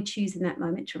it's how we choose in that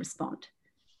moment to respond,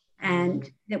 and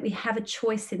that we have a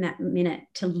choice in that minute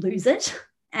to lose it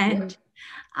and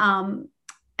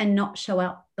not show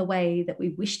up the way that we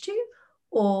wish to,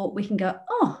 or we can go,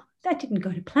 oh, that didn't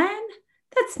go to plan.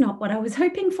 That's not what I was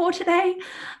hoping for today.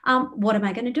 What am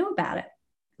I going to do about it?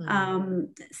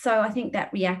 So I think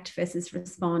that react versus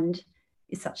respond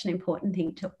is such an important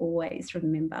thing to always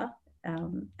remember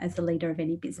as a leader of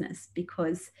any business,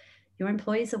 because your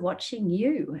employees are watching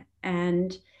you,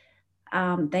 and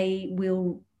they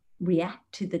will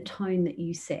react to the tone that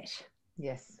you set.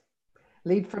 Yes.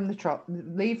 Lead from the top,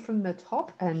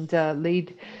 and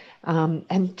lead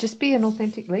and just be an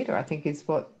authentic leader, I think, is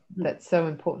what That's so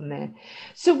important there.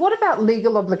 So what about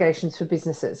legal obligations for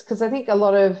businesses? Because I think a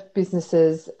lot of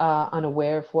businesses are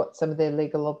unaware of what some of their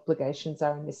legal obligations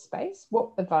are in this space. What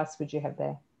advice would you have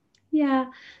there? Yeah,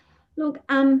 look,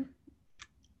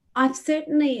 I've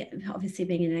certainly, obviously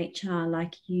being in HR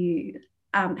like you,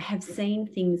 have seen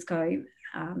things go,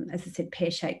 as I said,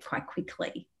 pear-shaped quite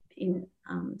quickly in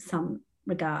some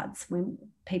regards when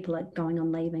people are going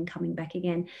on leave and coming back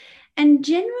again. And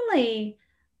generally,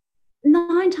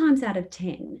 9 times out of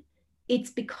 10, it's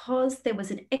because there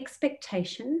was an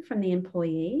expectation from the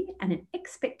employee and an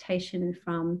expectation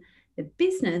from the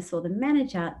business or the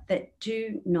manager that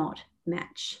do not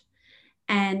match.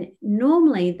 And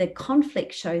normally the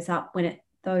conflict shows up when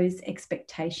those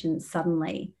expectations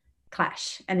suddenly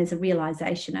clash and there's a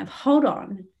realization of, hold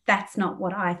on, that's not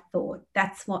what I thought.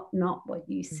 That's not what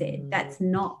you said. That's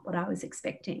not what I was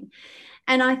expecting.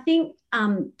 And I think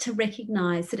to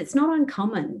recognize that it's not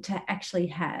uncommon to actually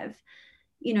have,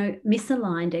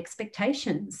 misaligned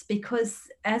expectations, because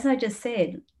as I just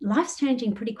said, life's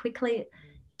changing pretty quickly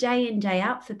day in, day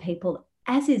out for people,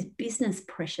 as is business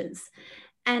pressures.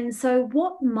 And so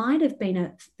what might have been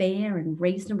a fair and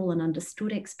reasonable and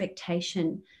understood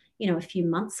expectation, a few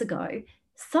months ago,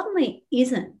 suddenly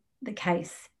isn't the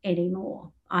case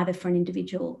anymore, either for an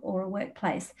individual or a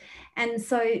workplace. And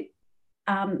so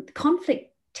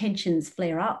conflict tensions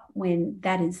flare up when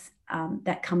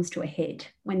that comes to a head,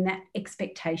 when that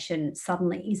expectation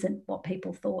suddenly isn't what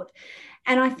people thought.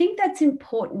 And I think that's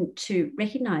important to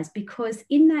recognize, because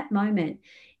in that moment,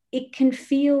 it can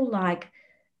feel like,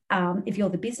 if you're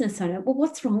the business owner, well,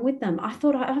 what's wrong with them? I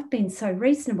thought I've been so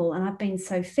reasonable and I've been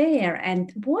so fair,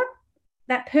 and what,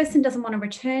 that person doesn't want to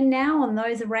return now on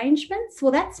those arrangements?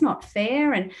 Well, that's not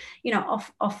fair. And,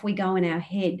 off we go in our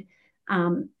head,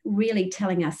 really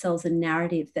telling ourselves a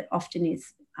narrative that often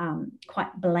is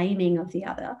quite blaming of the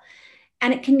other.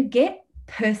 And it can get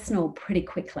personal pretty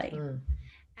quickly.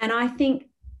 And I think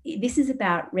this is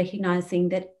about recognizing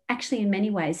that actually in many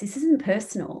ways, this isn't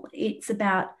personal. It's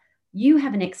about, you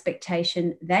have an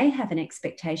expectation, they have an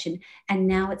expectation, and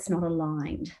now it's not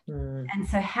aligned. And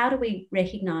so how do we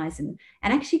recognize and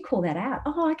actually call that out?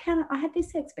 Oh, I had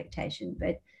this expectation,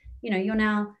 but you're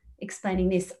now explaining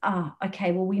this.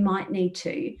 Okay, well, we might need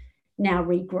to now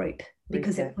regroup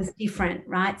because it was different,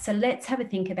 right? So let's have a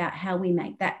think about how we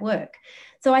make that work.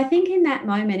 So I think in that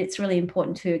moment, it's really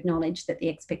important to acknowledge that the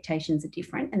expectations are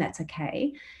different, and that's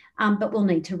okay. But we'll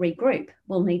need to regroup.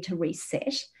 We'll need to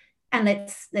reset. And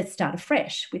let's start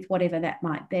afresh with whatever that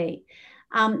might be.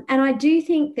 And I do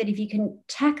think that if you can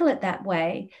tackle it that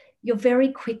way, you're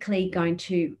very quickly going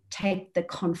to take the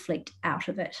conflict out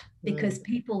of it, because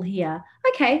people hear,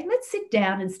 okay, let's sit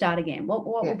down and start again. What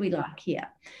would we like here?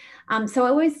 So I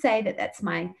always say that that's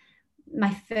my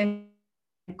first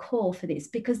call for this,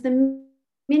 because the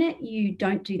minute you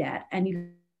don't do that and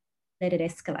you let it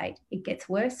escalate, it gets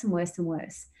worse and worse and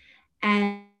worse.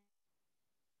 And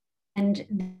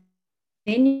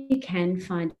then you can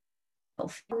find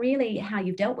really how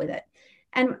you've dealt with it.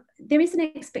 And there is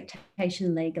an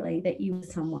expectation legally that you are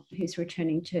someone who's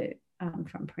returning to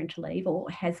from parental leave or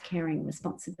has caring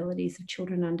responsibilities of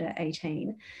children under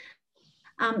 18,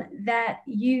 that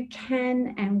you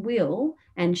can and will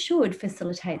and should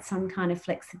facilitate some kind of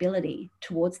flexibility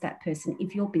towards that person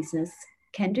if your business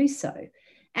can do so.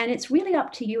 And it's really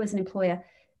up to you as an employer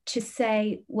to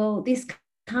say, well, this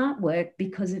can't work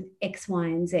because of X, Y,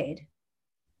 and Z.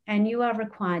 And you are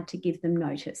required to give them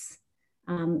notice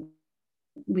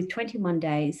with 21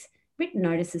 days, written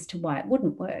notice as to why it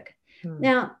wouldn't work.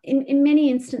 Now, in many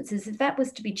instances, if that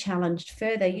was to be challenged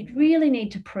further, you'd really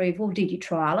need to prove, well, did you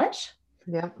trial it?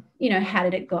 Yeah. How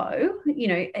did it go?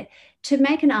 To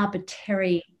make an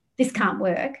arbitrary, this can't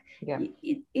work,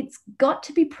 it's got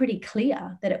to be pretty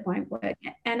clear that it won't work.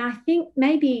 And I think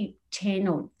maybe 10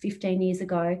 or 15 years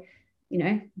ago,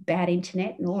 bad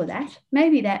internet and all of that,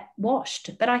 maybe that washed.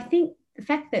 But I think the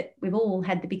fact that we've all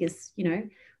had the biggest,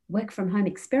 work from home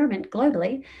experiment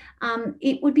globally,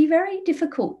 it would be very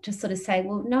difficult to sort of say,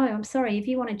 well, no, I'm sorry, if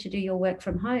you wanted to do your work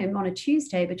from home on a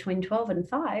Tuesday between 12 and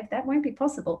 5, that won't be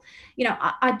possible.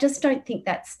 I just don't think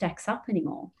that stacks up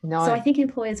anymore. No. So I think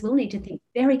employers will need to think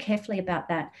very carefully about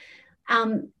that.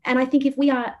 And I think if we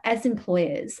are, as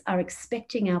employers, are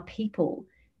expecting our people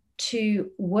to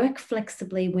work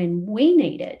flexibly when we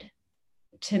need it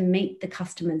to meet the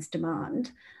customer's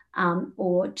demand,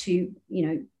 or to,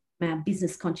 our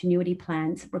business continuity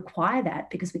plans require that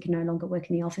because we can no longer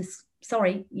work in the office.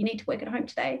 Sorry, you need to work at home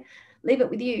today. Leave it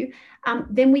with you.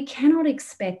 Then we cannot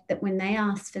expect that when they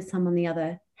ask for some on the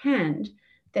other hand,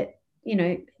 that,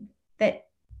 that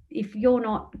if you're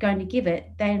not going to give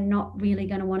it, they're not really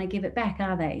going to want to give it back,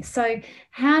 are they? So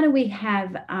how do we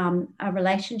have a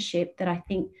relationship that I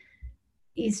think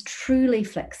is truly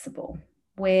flexible,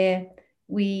 where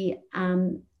we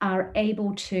are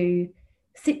able to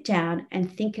sit down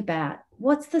and think about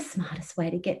what's the smartest way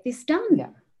to get this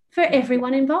done for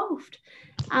everyone involved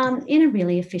in a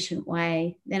really efficient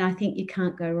way? Then I think you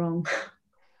can't go wrong.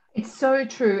 It's so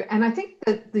true. And I think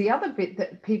that the other bit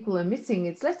that people are missing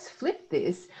is, let's flip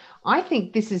this. I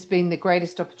think this has been the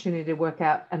greatest opportunity to work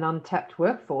out an untapped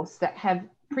workforce that have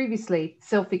previously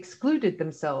self-excluded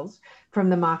themselves from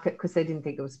the market because they didn't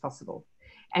think it was possible.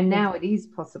 And now it is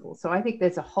possible. So I think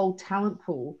there's a whole talent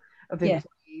pool of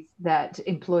employees that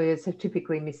employers have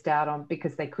typically missed out on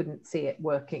because they couldn't see it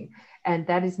working. And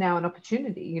that is now an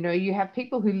opportunity. You know, you have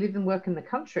people who live and work in the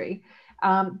country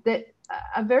that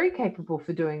are very capable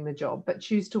for doing the job, but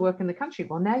choose to work in the country.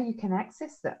 Well, now you can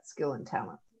access that skill and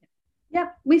talent.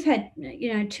 Yep. We've had,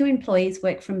 2 employees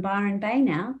work from Byron Bay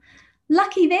now.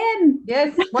 Lucky them.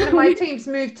 Yes. One of my teams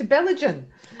moved to Belgium.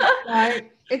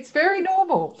 It's very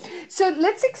normal. So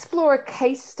let's explore a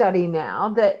case study now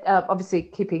that obviously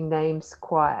keeping names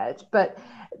quiet, but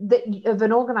of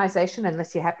an organisation,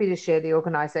 unless you're happy to share the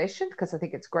organisation, because I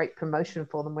think it's great promotion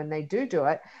for them when they do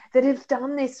it, that have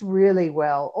done this really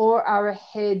well or are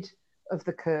ahead of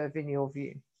the curve in your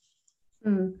view.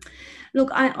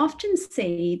 Look, I often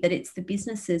see that it's the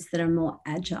businesses that are more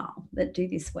agile that do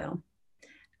this well.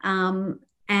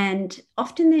 And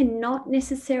often they're not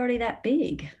necessarily that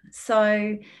big.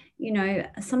 So,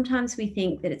 sometimes we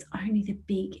think that it's only the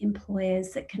big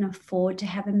employers that can afford to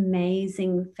have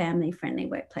amazing family-friendly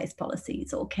workplace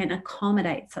policies or can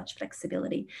accommodate such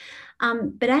flexibility.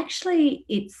 But actually,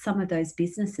 it's some of those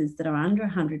businesses that are under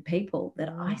 100 people that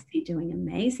I see doing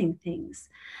amazing things.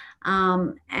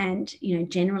 And,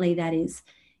 generally that is,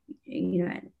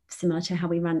 similar to how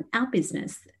we run our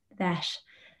business, that,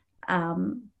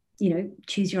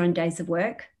 choose your own days of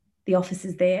work. The office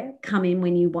is there. Come in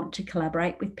when you want to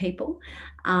collaborate with people.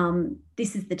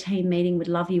 This is the team meeting we'd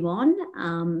love you on,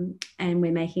 and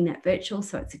we're making that virtual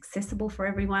so it's accessible for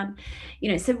everyone.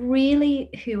 So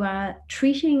really who are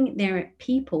treating their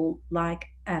people like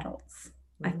adults,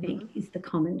 I think is the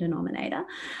common denominator.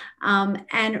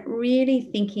 And really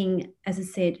thinking, as I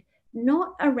said,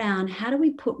 not around how do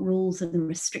we put rules and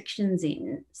restrictions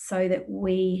in so that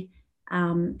we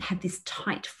have this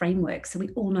tight framework so we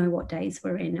all know what days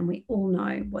we're in and we all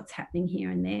know what's happening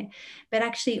here and there, but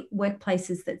actually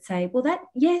workplaces that say, well,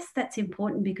 that's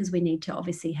important because we need to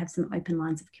obviously have some open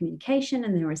lines of communication,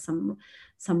 and there are some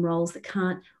roles that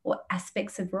can't, or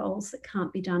aspects of roles that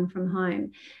can't be done from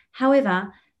home.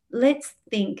 However, let's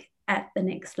think at the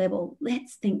next level.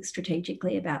 Let's think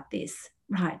strategically about this.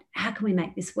 Right, how can we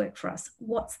make this work for us?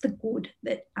 What's the good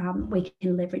that we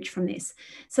can leverage from this?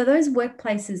 So those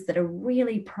workplaces that are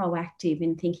really proactive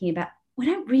in thinking about, we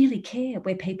don't really care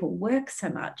where people work so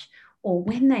much or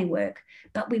when they work,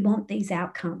 but we want these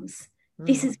outcomes.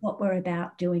 This is what we're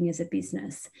about doing as a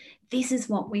business. This is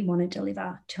what we want to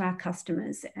deliver to our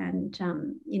customers and,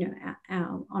 on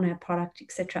our product,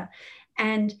 etc.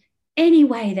 And any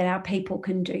way that our people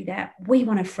can do that, we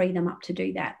want to free them up to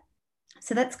do that.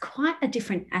 So that's quite a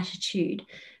different attitude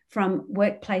from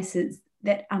workplaces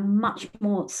that are much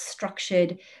more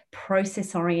structured,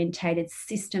 process-orientated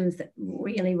systems that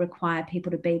really require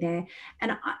people to be there.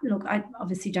 And I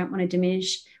obviously don't want to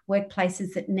diminish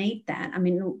workplaces that need that. I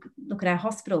mean, look at our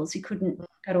hospitals. You couldn't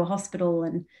go to a hospital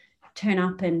and turn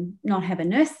up and not have a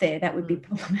nurse there. That would be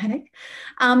problematic.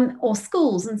 Or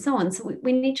schools and so on. So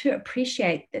we need to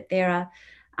appreciate that there are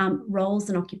roles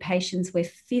and occupations where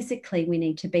physically we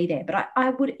need to be there. But I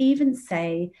would even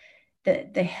say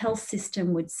that the health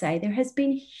system would say there has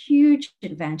been huge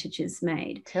advantages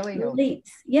made. Telehealth.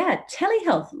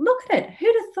 Telehealth. Look at it.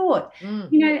 Who'd have thought?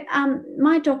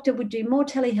 My doctor would do more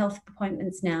telehealth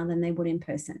appointments now than they would in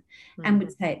person, and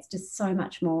would say it's just so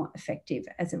much more effective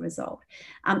as a result.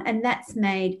 And that's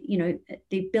made,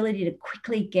 the ability to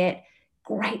quickly get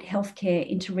great healthcare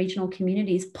into regional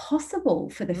communities possible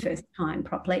for the first time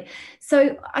properly.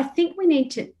 So I think we need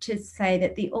to say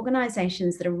that the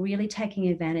organisations that are really taking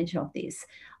advantage of this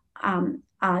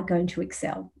are going to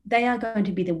excel. They are going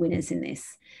to be the winners in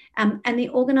this. And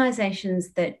the organisations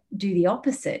that do the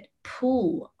opposite,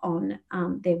 pull on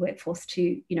their workforce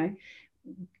to,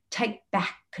 take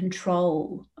back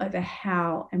control over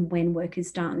how and when work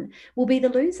is done, will be the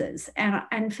losers.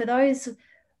 And for those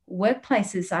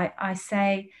workplaces, I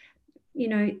say,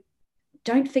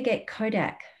 don't forget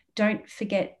Kodak, don't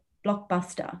forget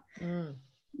Blockbuster.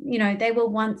 They were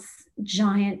once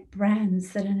giant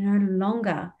brands that are no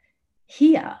longer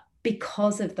here.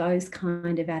 because of those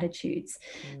kind of attitudes.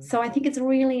 So I think it's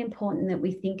really important that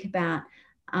we think about,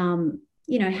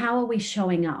 how are we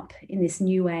showing up in this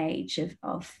new age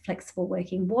of flexible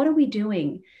working? What are we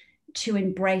doing to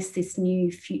embrace this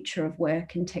new future of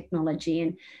work and technology,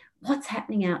 and what's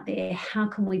happening out there? How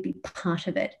can we be part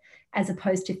of it, as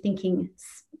opposed to thinking,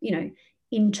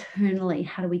 internally,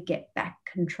 how do we get back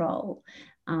control?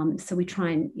 So we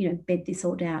try and, bed this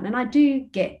all down. And I do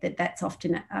get that that's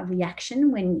often a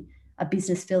reaction when a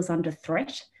business feels under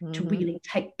threat to really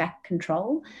take back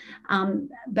control.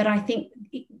 But I think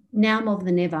now more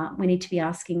than ever, we need to be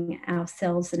asking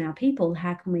ourselves and our people,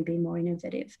 how can we be more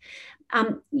innovative?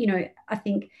 I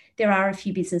think there are a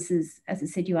few businesses, as I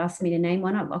said, you asked me to name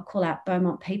one. I'll call out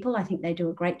Beaumont People. I think they do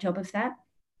a great job of that.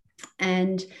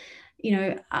 And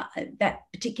that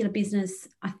particular business,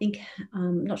 I think,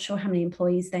 I'm not sure how many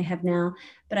employees they have now,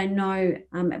 but I know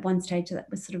at one stage that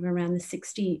was sort of around the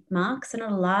 60 mark, so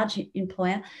not a large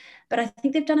employer, but I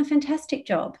think they've done a fantastic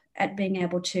job at being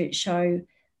able to show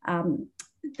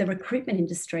the recruitment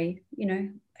industry,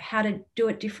 how to do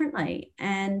it differently,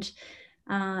 and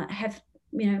have,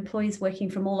 employees working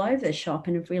from all over the shop,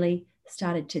 and have really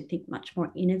started to think much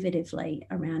more innovatively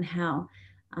around how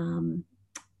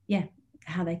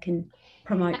they can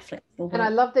promote flexible work. And I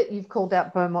love that you've called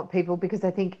out Beaumont People, because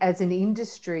I think as an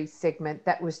industry segment,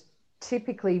 that was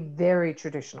typically very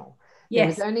traditional. There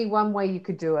was only one way you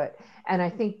could do it. And I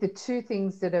think the two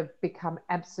things that have become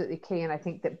absolutely key, and I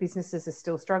think that businesses are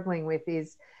still struggling with,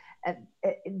 is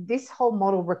this whole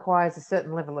model requires a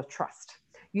certain level of trust.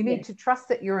 You need to trust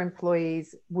that your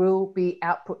employees will be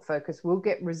output focused, will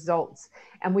get results.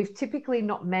 And we've typically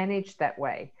not managed that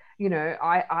way.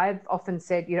 I've often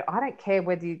said, I don't care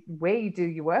where you do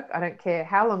your work. I don't care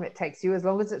how long it takes you, as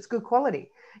long as it's good quality.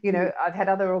 I've had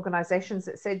other organizations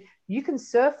that said, you can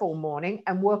surf all morning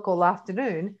and work all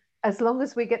afternoon, as long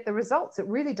as we get the results. It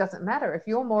really doesn't matter. If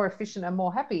you're more efficient and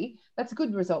more happy, that's a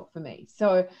good result for me.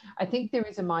 So I think there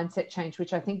is a mindset change,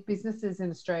 which I think businesses in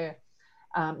Australia,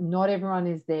 not everyone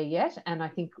is there yet. And I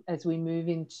think as we move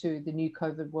into the new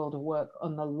COVID world of work,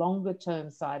 on the longer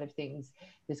term side of things,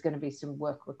 there's going to be some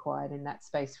work required in that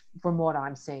space, from what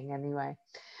I'm seeing anyway.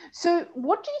 So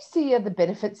what do you see are the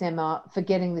benefits, Emma, for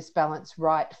getting this balance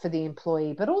right for the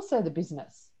employee, but also the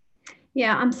business?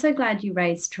 Yeah, I'm so glad you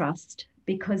raised trust,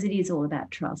 because it is all about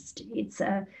trust. It's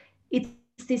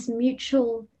this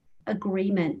mutual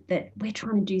agreement that we're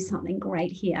trying to do something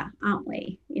great here, aren't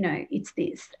we? It's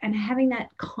this, and having that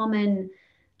common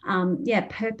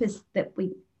purpose that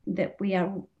we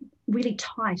are really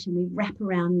tight, and we wrap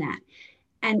around that,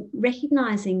 and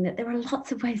recognizing that there are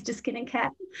lots of ways to skin a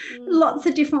cat, lots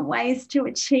of different ways to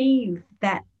achieve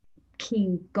that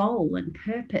key goal and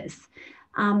purpose,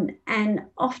 and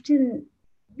often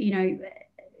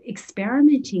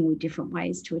experimenting with different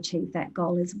ways to achieve that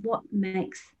goal is what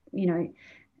makes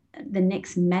the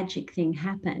next magic thing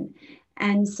happen.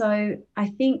 And so I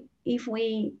think if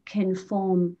we can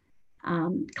form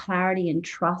clarity and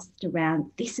trust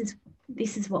around this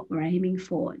is what we're aiming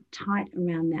for, tight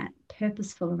around that,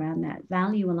 purposeful around that,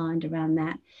 value aligned around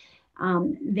that,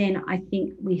 then I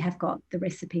think we have got the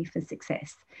recipe for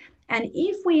success. And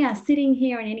if we are sitting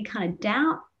here in any kind of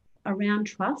doubt around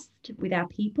trust with our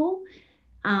people,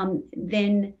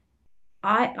 then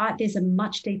there's a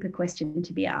much deeper question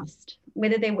to be asked.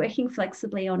 Whether they're working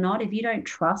flexibly or not, if you don't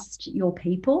trust your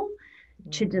people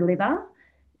to deliver,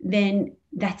 then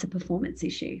that's a performance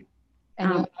issue. And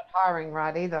you're not hiring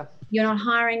right either. You're not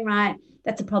hiring right.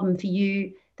 That's a problem for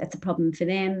you. That's a problem for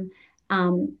them.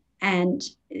 And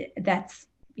that's,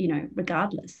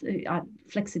 regardless.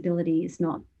 Flexibility is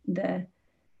not the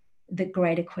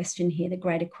greater question here. The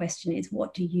greater question is,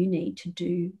 what do you need to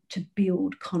do to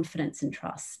build confidence and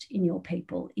trust in your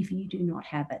people if you do not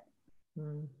have it?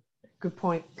 Good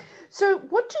point. So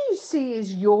what do you see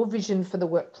as your vision for the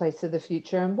workplace of the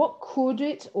future, and what could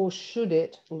it or should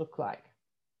it look like?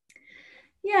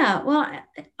 Yeah, well,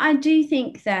 I do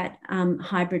think that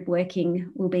hybrid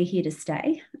working will be here to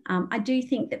stay. I do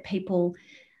think that people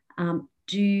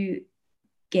do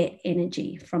get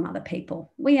energy from other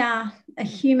people. We are a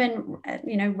human,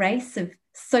 race of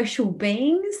social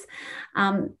beings.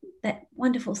 That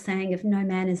wonderful saying of no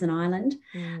man is an island.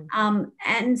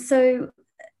 And so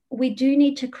we do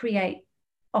need to create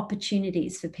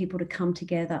opportunities for people to come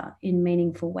together in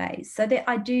meaningful ways. So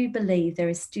I do believe there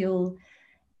is still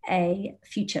a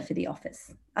future for the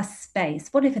office, a space,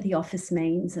 whatever the office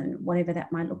means and whatever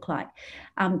that might look like,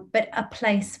 but a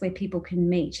place where people can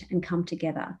meet and come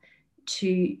together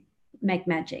to make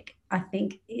magic, I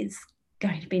think is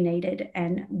going to be needed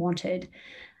and wanted.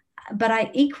 But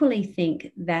I equally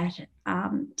think that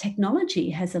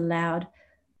technology has allowed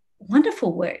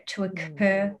wonderful work to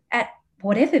occur at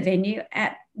whatever venue,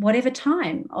 at whatever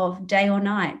time of day or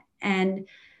night. And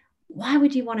why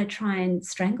would you want to try and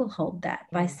stranglehold that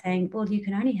by saying, well, you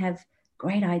can only have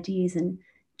great ideas and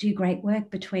do great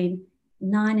work between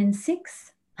 9 and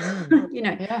 6?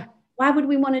 Why would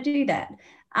we want to do that?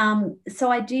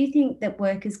 So I do think that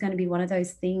work is going to be one of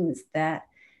those things that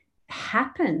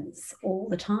happens all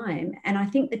the time. And I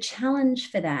think the challenge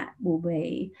for that will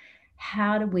be,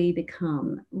 how do we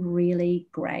become really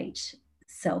great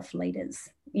self-leaders,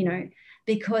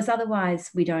 because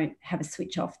otherwise we don't have a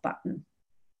switch off button.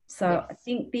 So I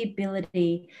think the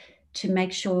ability to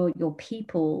make sure your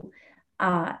people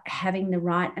are having the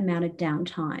right amount of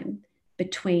downtime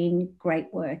between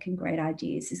great work and great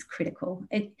ideas is critical.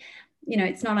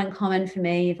 It's not uncommon for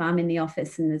me if I'm in the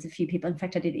office and there's a few people. In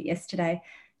fact, I did it yesterday.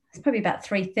 It's probably about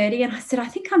 3:30, and I said, I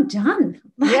think I'm done.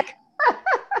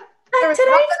 Today's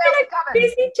been a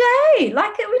busy day. It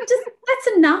was just,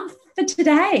 that's enough for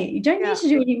today. You don't need to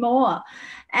do any more.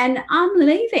 And I'm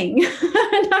leaving.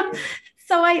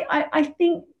 So I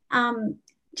think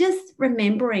just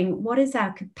remembering what is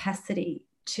our capacity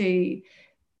to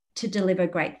deliver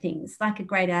great things. Like a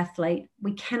great athlete,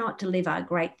 we cannot deliver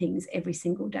great things every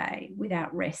single day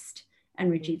without rest and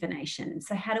rejuvenation.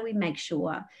 So how do we make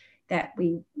sure that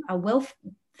we are well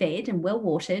fed and well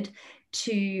watered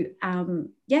to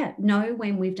know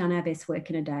when we've done our best work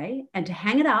in a day, and to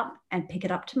hang it up and pick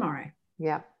it up tomorrow?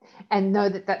 Yeah. And know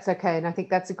that that's okay. And I think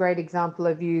that's a great example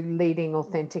of you leading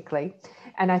authentically.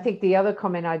 And I think the other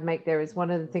comment I'd make there is,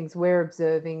 one of the things we're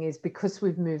observing is, because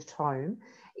we've moved home,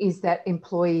 is that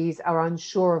employees are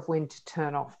unsure of when to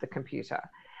turn off the computer.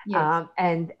 Yes.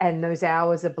 And those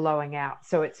hours are blowing out.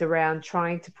 So it's around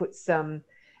trying to put some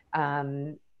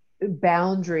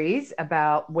boundaries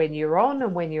about when you're on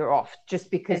and when you're off. Just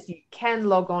because you can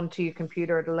log on to your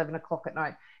computer at 11 o'clock at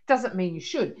night doesn't mean you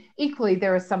should. Equally,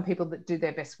 there are some people that do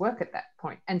their best work at that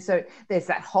point. And so there's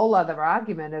that whole other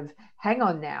argument of, hang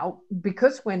on now,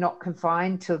 because we're not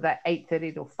confined till that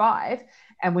 8:30 till 5,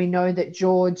 and we know that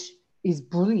George is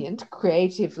brilliant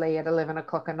creatively at 11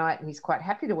 o'clock at night, and he's quite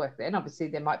happy to work there. And obviously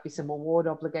there might be some award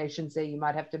obligations there you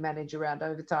might have to manage around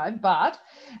overtime, but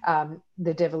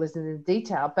the devil is in the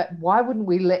detail. But why wouldn't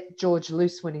we let George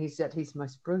loose when he's at his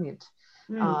most brilliant?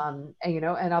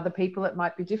 And other people, it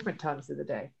might be different times of the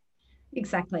day.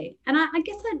 Exactly. And I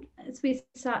guess as we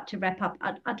start to wrap up,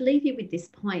 I'd leave you with this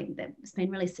point that's been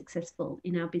really successful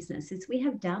in our business, is we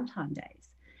have downtime days.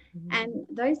 And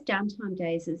those downtime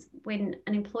days is when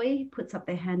an employee puts up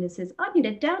their hand and says, I need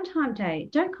a downtime day.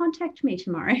 Don't contact me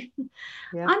tomorrow.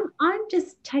 Yeah. I'm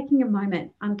just taking a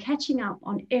moment. I'm catching up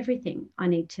on everything I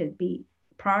need to be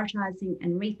prioritizing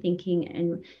and rethinking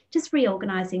and just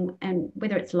reorganizing, and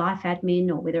whether it's life admin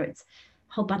or whether it's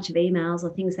a whole bunch of emails or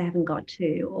things they haven't got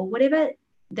to, or whatever,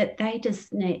 that they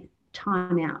just need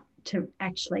time out to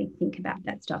actually think about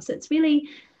that stuff. So it's really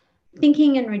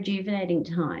thinking and rejuvenating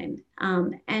time.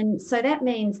 And so that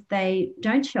means they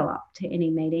don't show up to any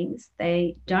meetings.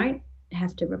 They don't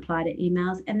have to reply to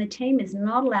emails, and the team is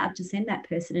not allowed to send that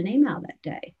person an email that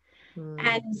day.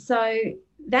 And so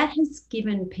that has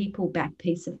given people back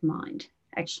peace of mind,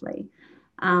 actually.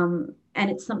 And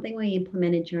it's something we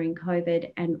implemented during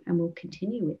COVID and will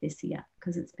continue with this year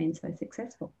because it's been so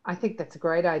successful. I think that's a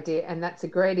great idea. And that's a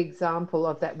great example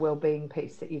of that wellbeing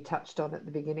piece that you touched on at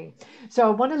the beginning. So I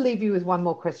want to leave you with one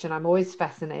more question. I'm always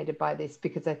fascinated by this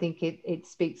because I think it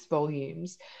speaks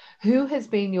volumes. Who has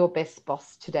been your best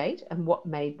boss to date, and what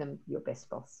made them your best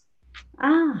boss?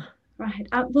 Right.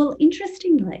 Well,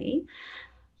 interestingly,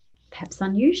 perhaps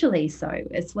unusually so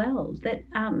as well, that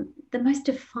the most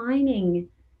defining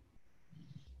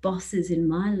bosses in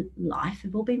my life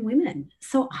have all been women.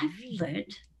 So I've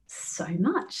learned so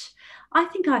much. I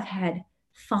think I've had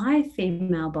 5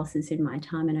 female bosses in my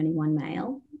time and only 1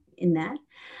 male in that.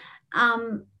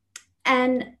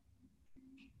 And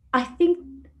I think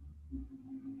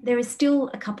there is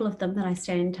still a couple of them that I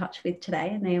stay in touch with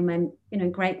today, and they are my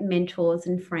great mentors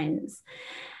and friends.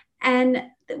 And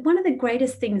one of the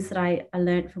greatest things that I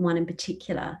learned from one in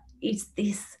particular is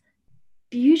this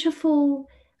beautiful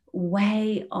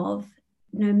way of,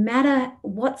 no matter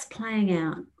what's playing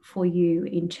out for you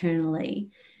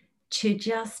internally, to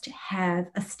just have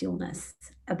a stillness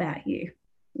about you,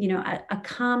 a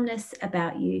calmness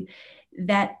about you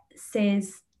that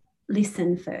says,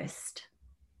 listen first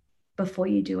before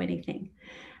you do anything.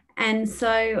 And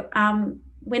so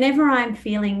whenever I'm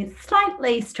feeling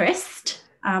slightly stressed,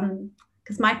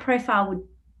 because my profile would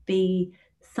be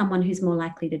someone who's more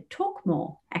likely to talk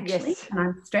more, actually, Yes. when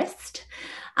I'm stressed,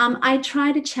 I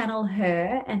try to channel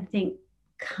her and think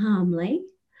calmly,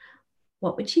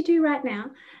 what would she do right now?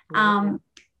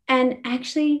 and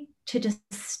actually to just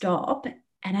stop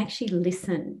and actually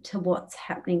listen to what's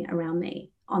happening around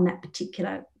me on that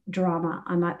particular drama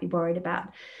I might be worried about.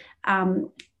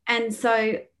 And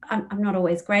so I'm not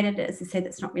always great at it. As I said,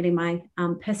 that's not really my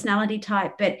personality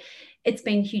type, but it's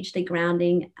been hugely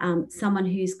grounding. Someone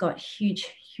who's got huge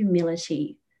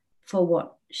humility for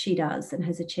what she does and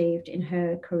has achieved in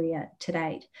her career to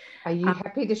date. Are you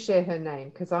happy to share her name?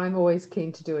 Because I'm always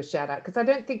keen to do a shout out, because I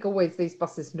don't think always these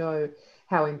bosses know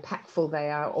how impactful they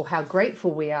are or how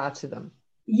grateful we are to them.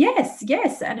 Yes.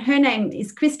 And her name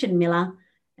is Kristen Miller,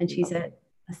 and she's a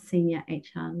senior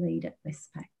HR lead at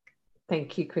Westpac.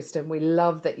 Thank you, Kristen. We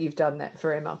love that you've done that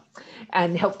for Emma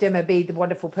and helped Emma be the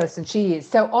wonderful person she is.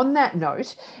 So on that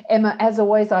note, Emma, as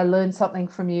always, I learned something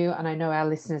from you, and I know our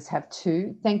listeners have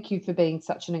too. Thank you for being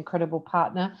such an incredible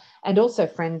partner and also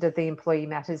friend of the Employee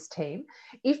Matters team.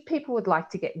 If people would like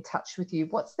to get in touch with you,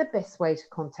 what's the best way to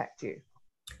contact you?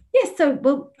 Yes, so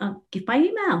I'll give my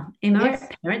email,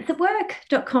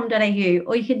 emma@parentsatwork.com.au,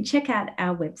 or you can check out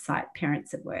our website,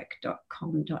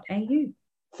 parentsatwork.com.au.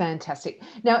 Fantastic.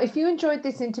 Now, if you enjoyed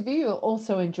this interview, you'll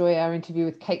also enjoy our interview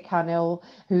with Kate Carnell,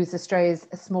 who is Australia's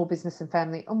Small Business and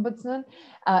Family Ombudsman.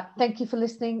 Thank you for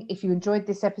listening. If you enjoyed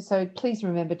this episode, please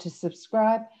remember to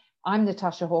subscribe. I'm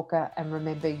Natasha Hawker, and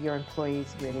remember, your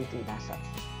employees really do matter.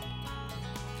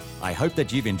 I hope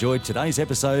that you've enjoyed today's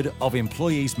episode of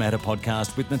Employees Matter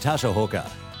podcast with Natasha Hawker.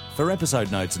 For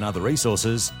episode notes and other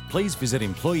resources, please visit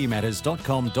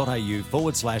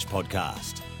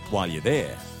employeematters.com.au/podcast. While you're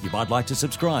there, you might like to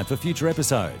subscribe for future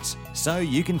episodes so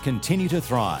you can continue to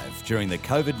thrive during the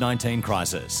COVID-19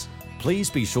 crisis. Please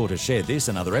be sure to share this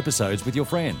and other episodes with your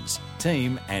friends,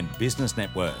 team, and business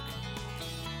network.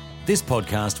 This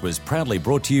podcast was proudly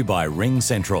brought to you by Ring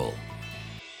Central.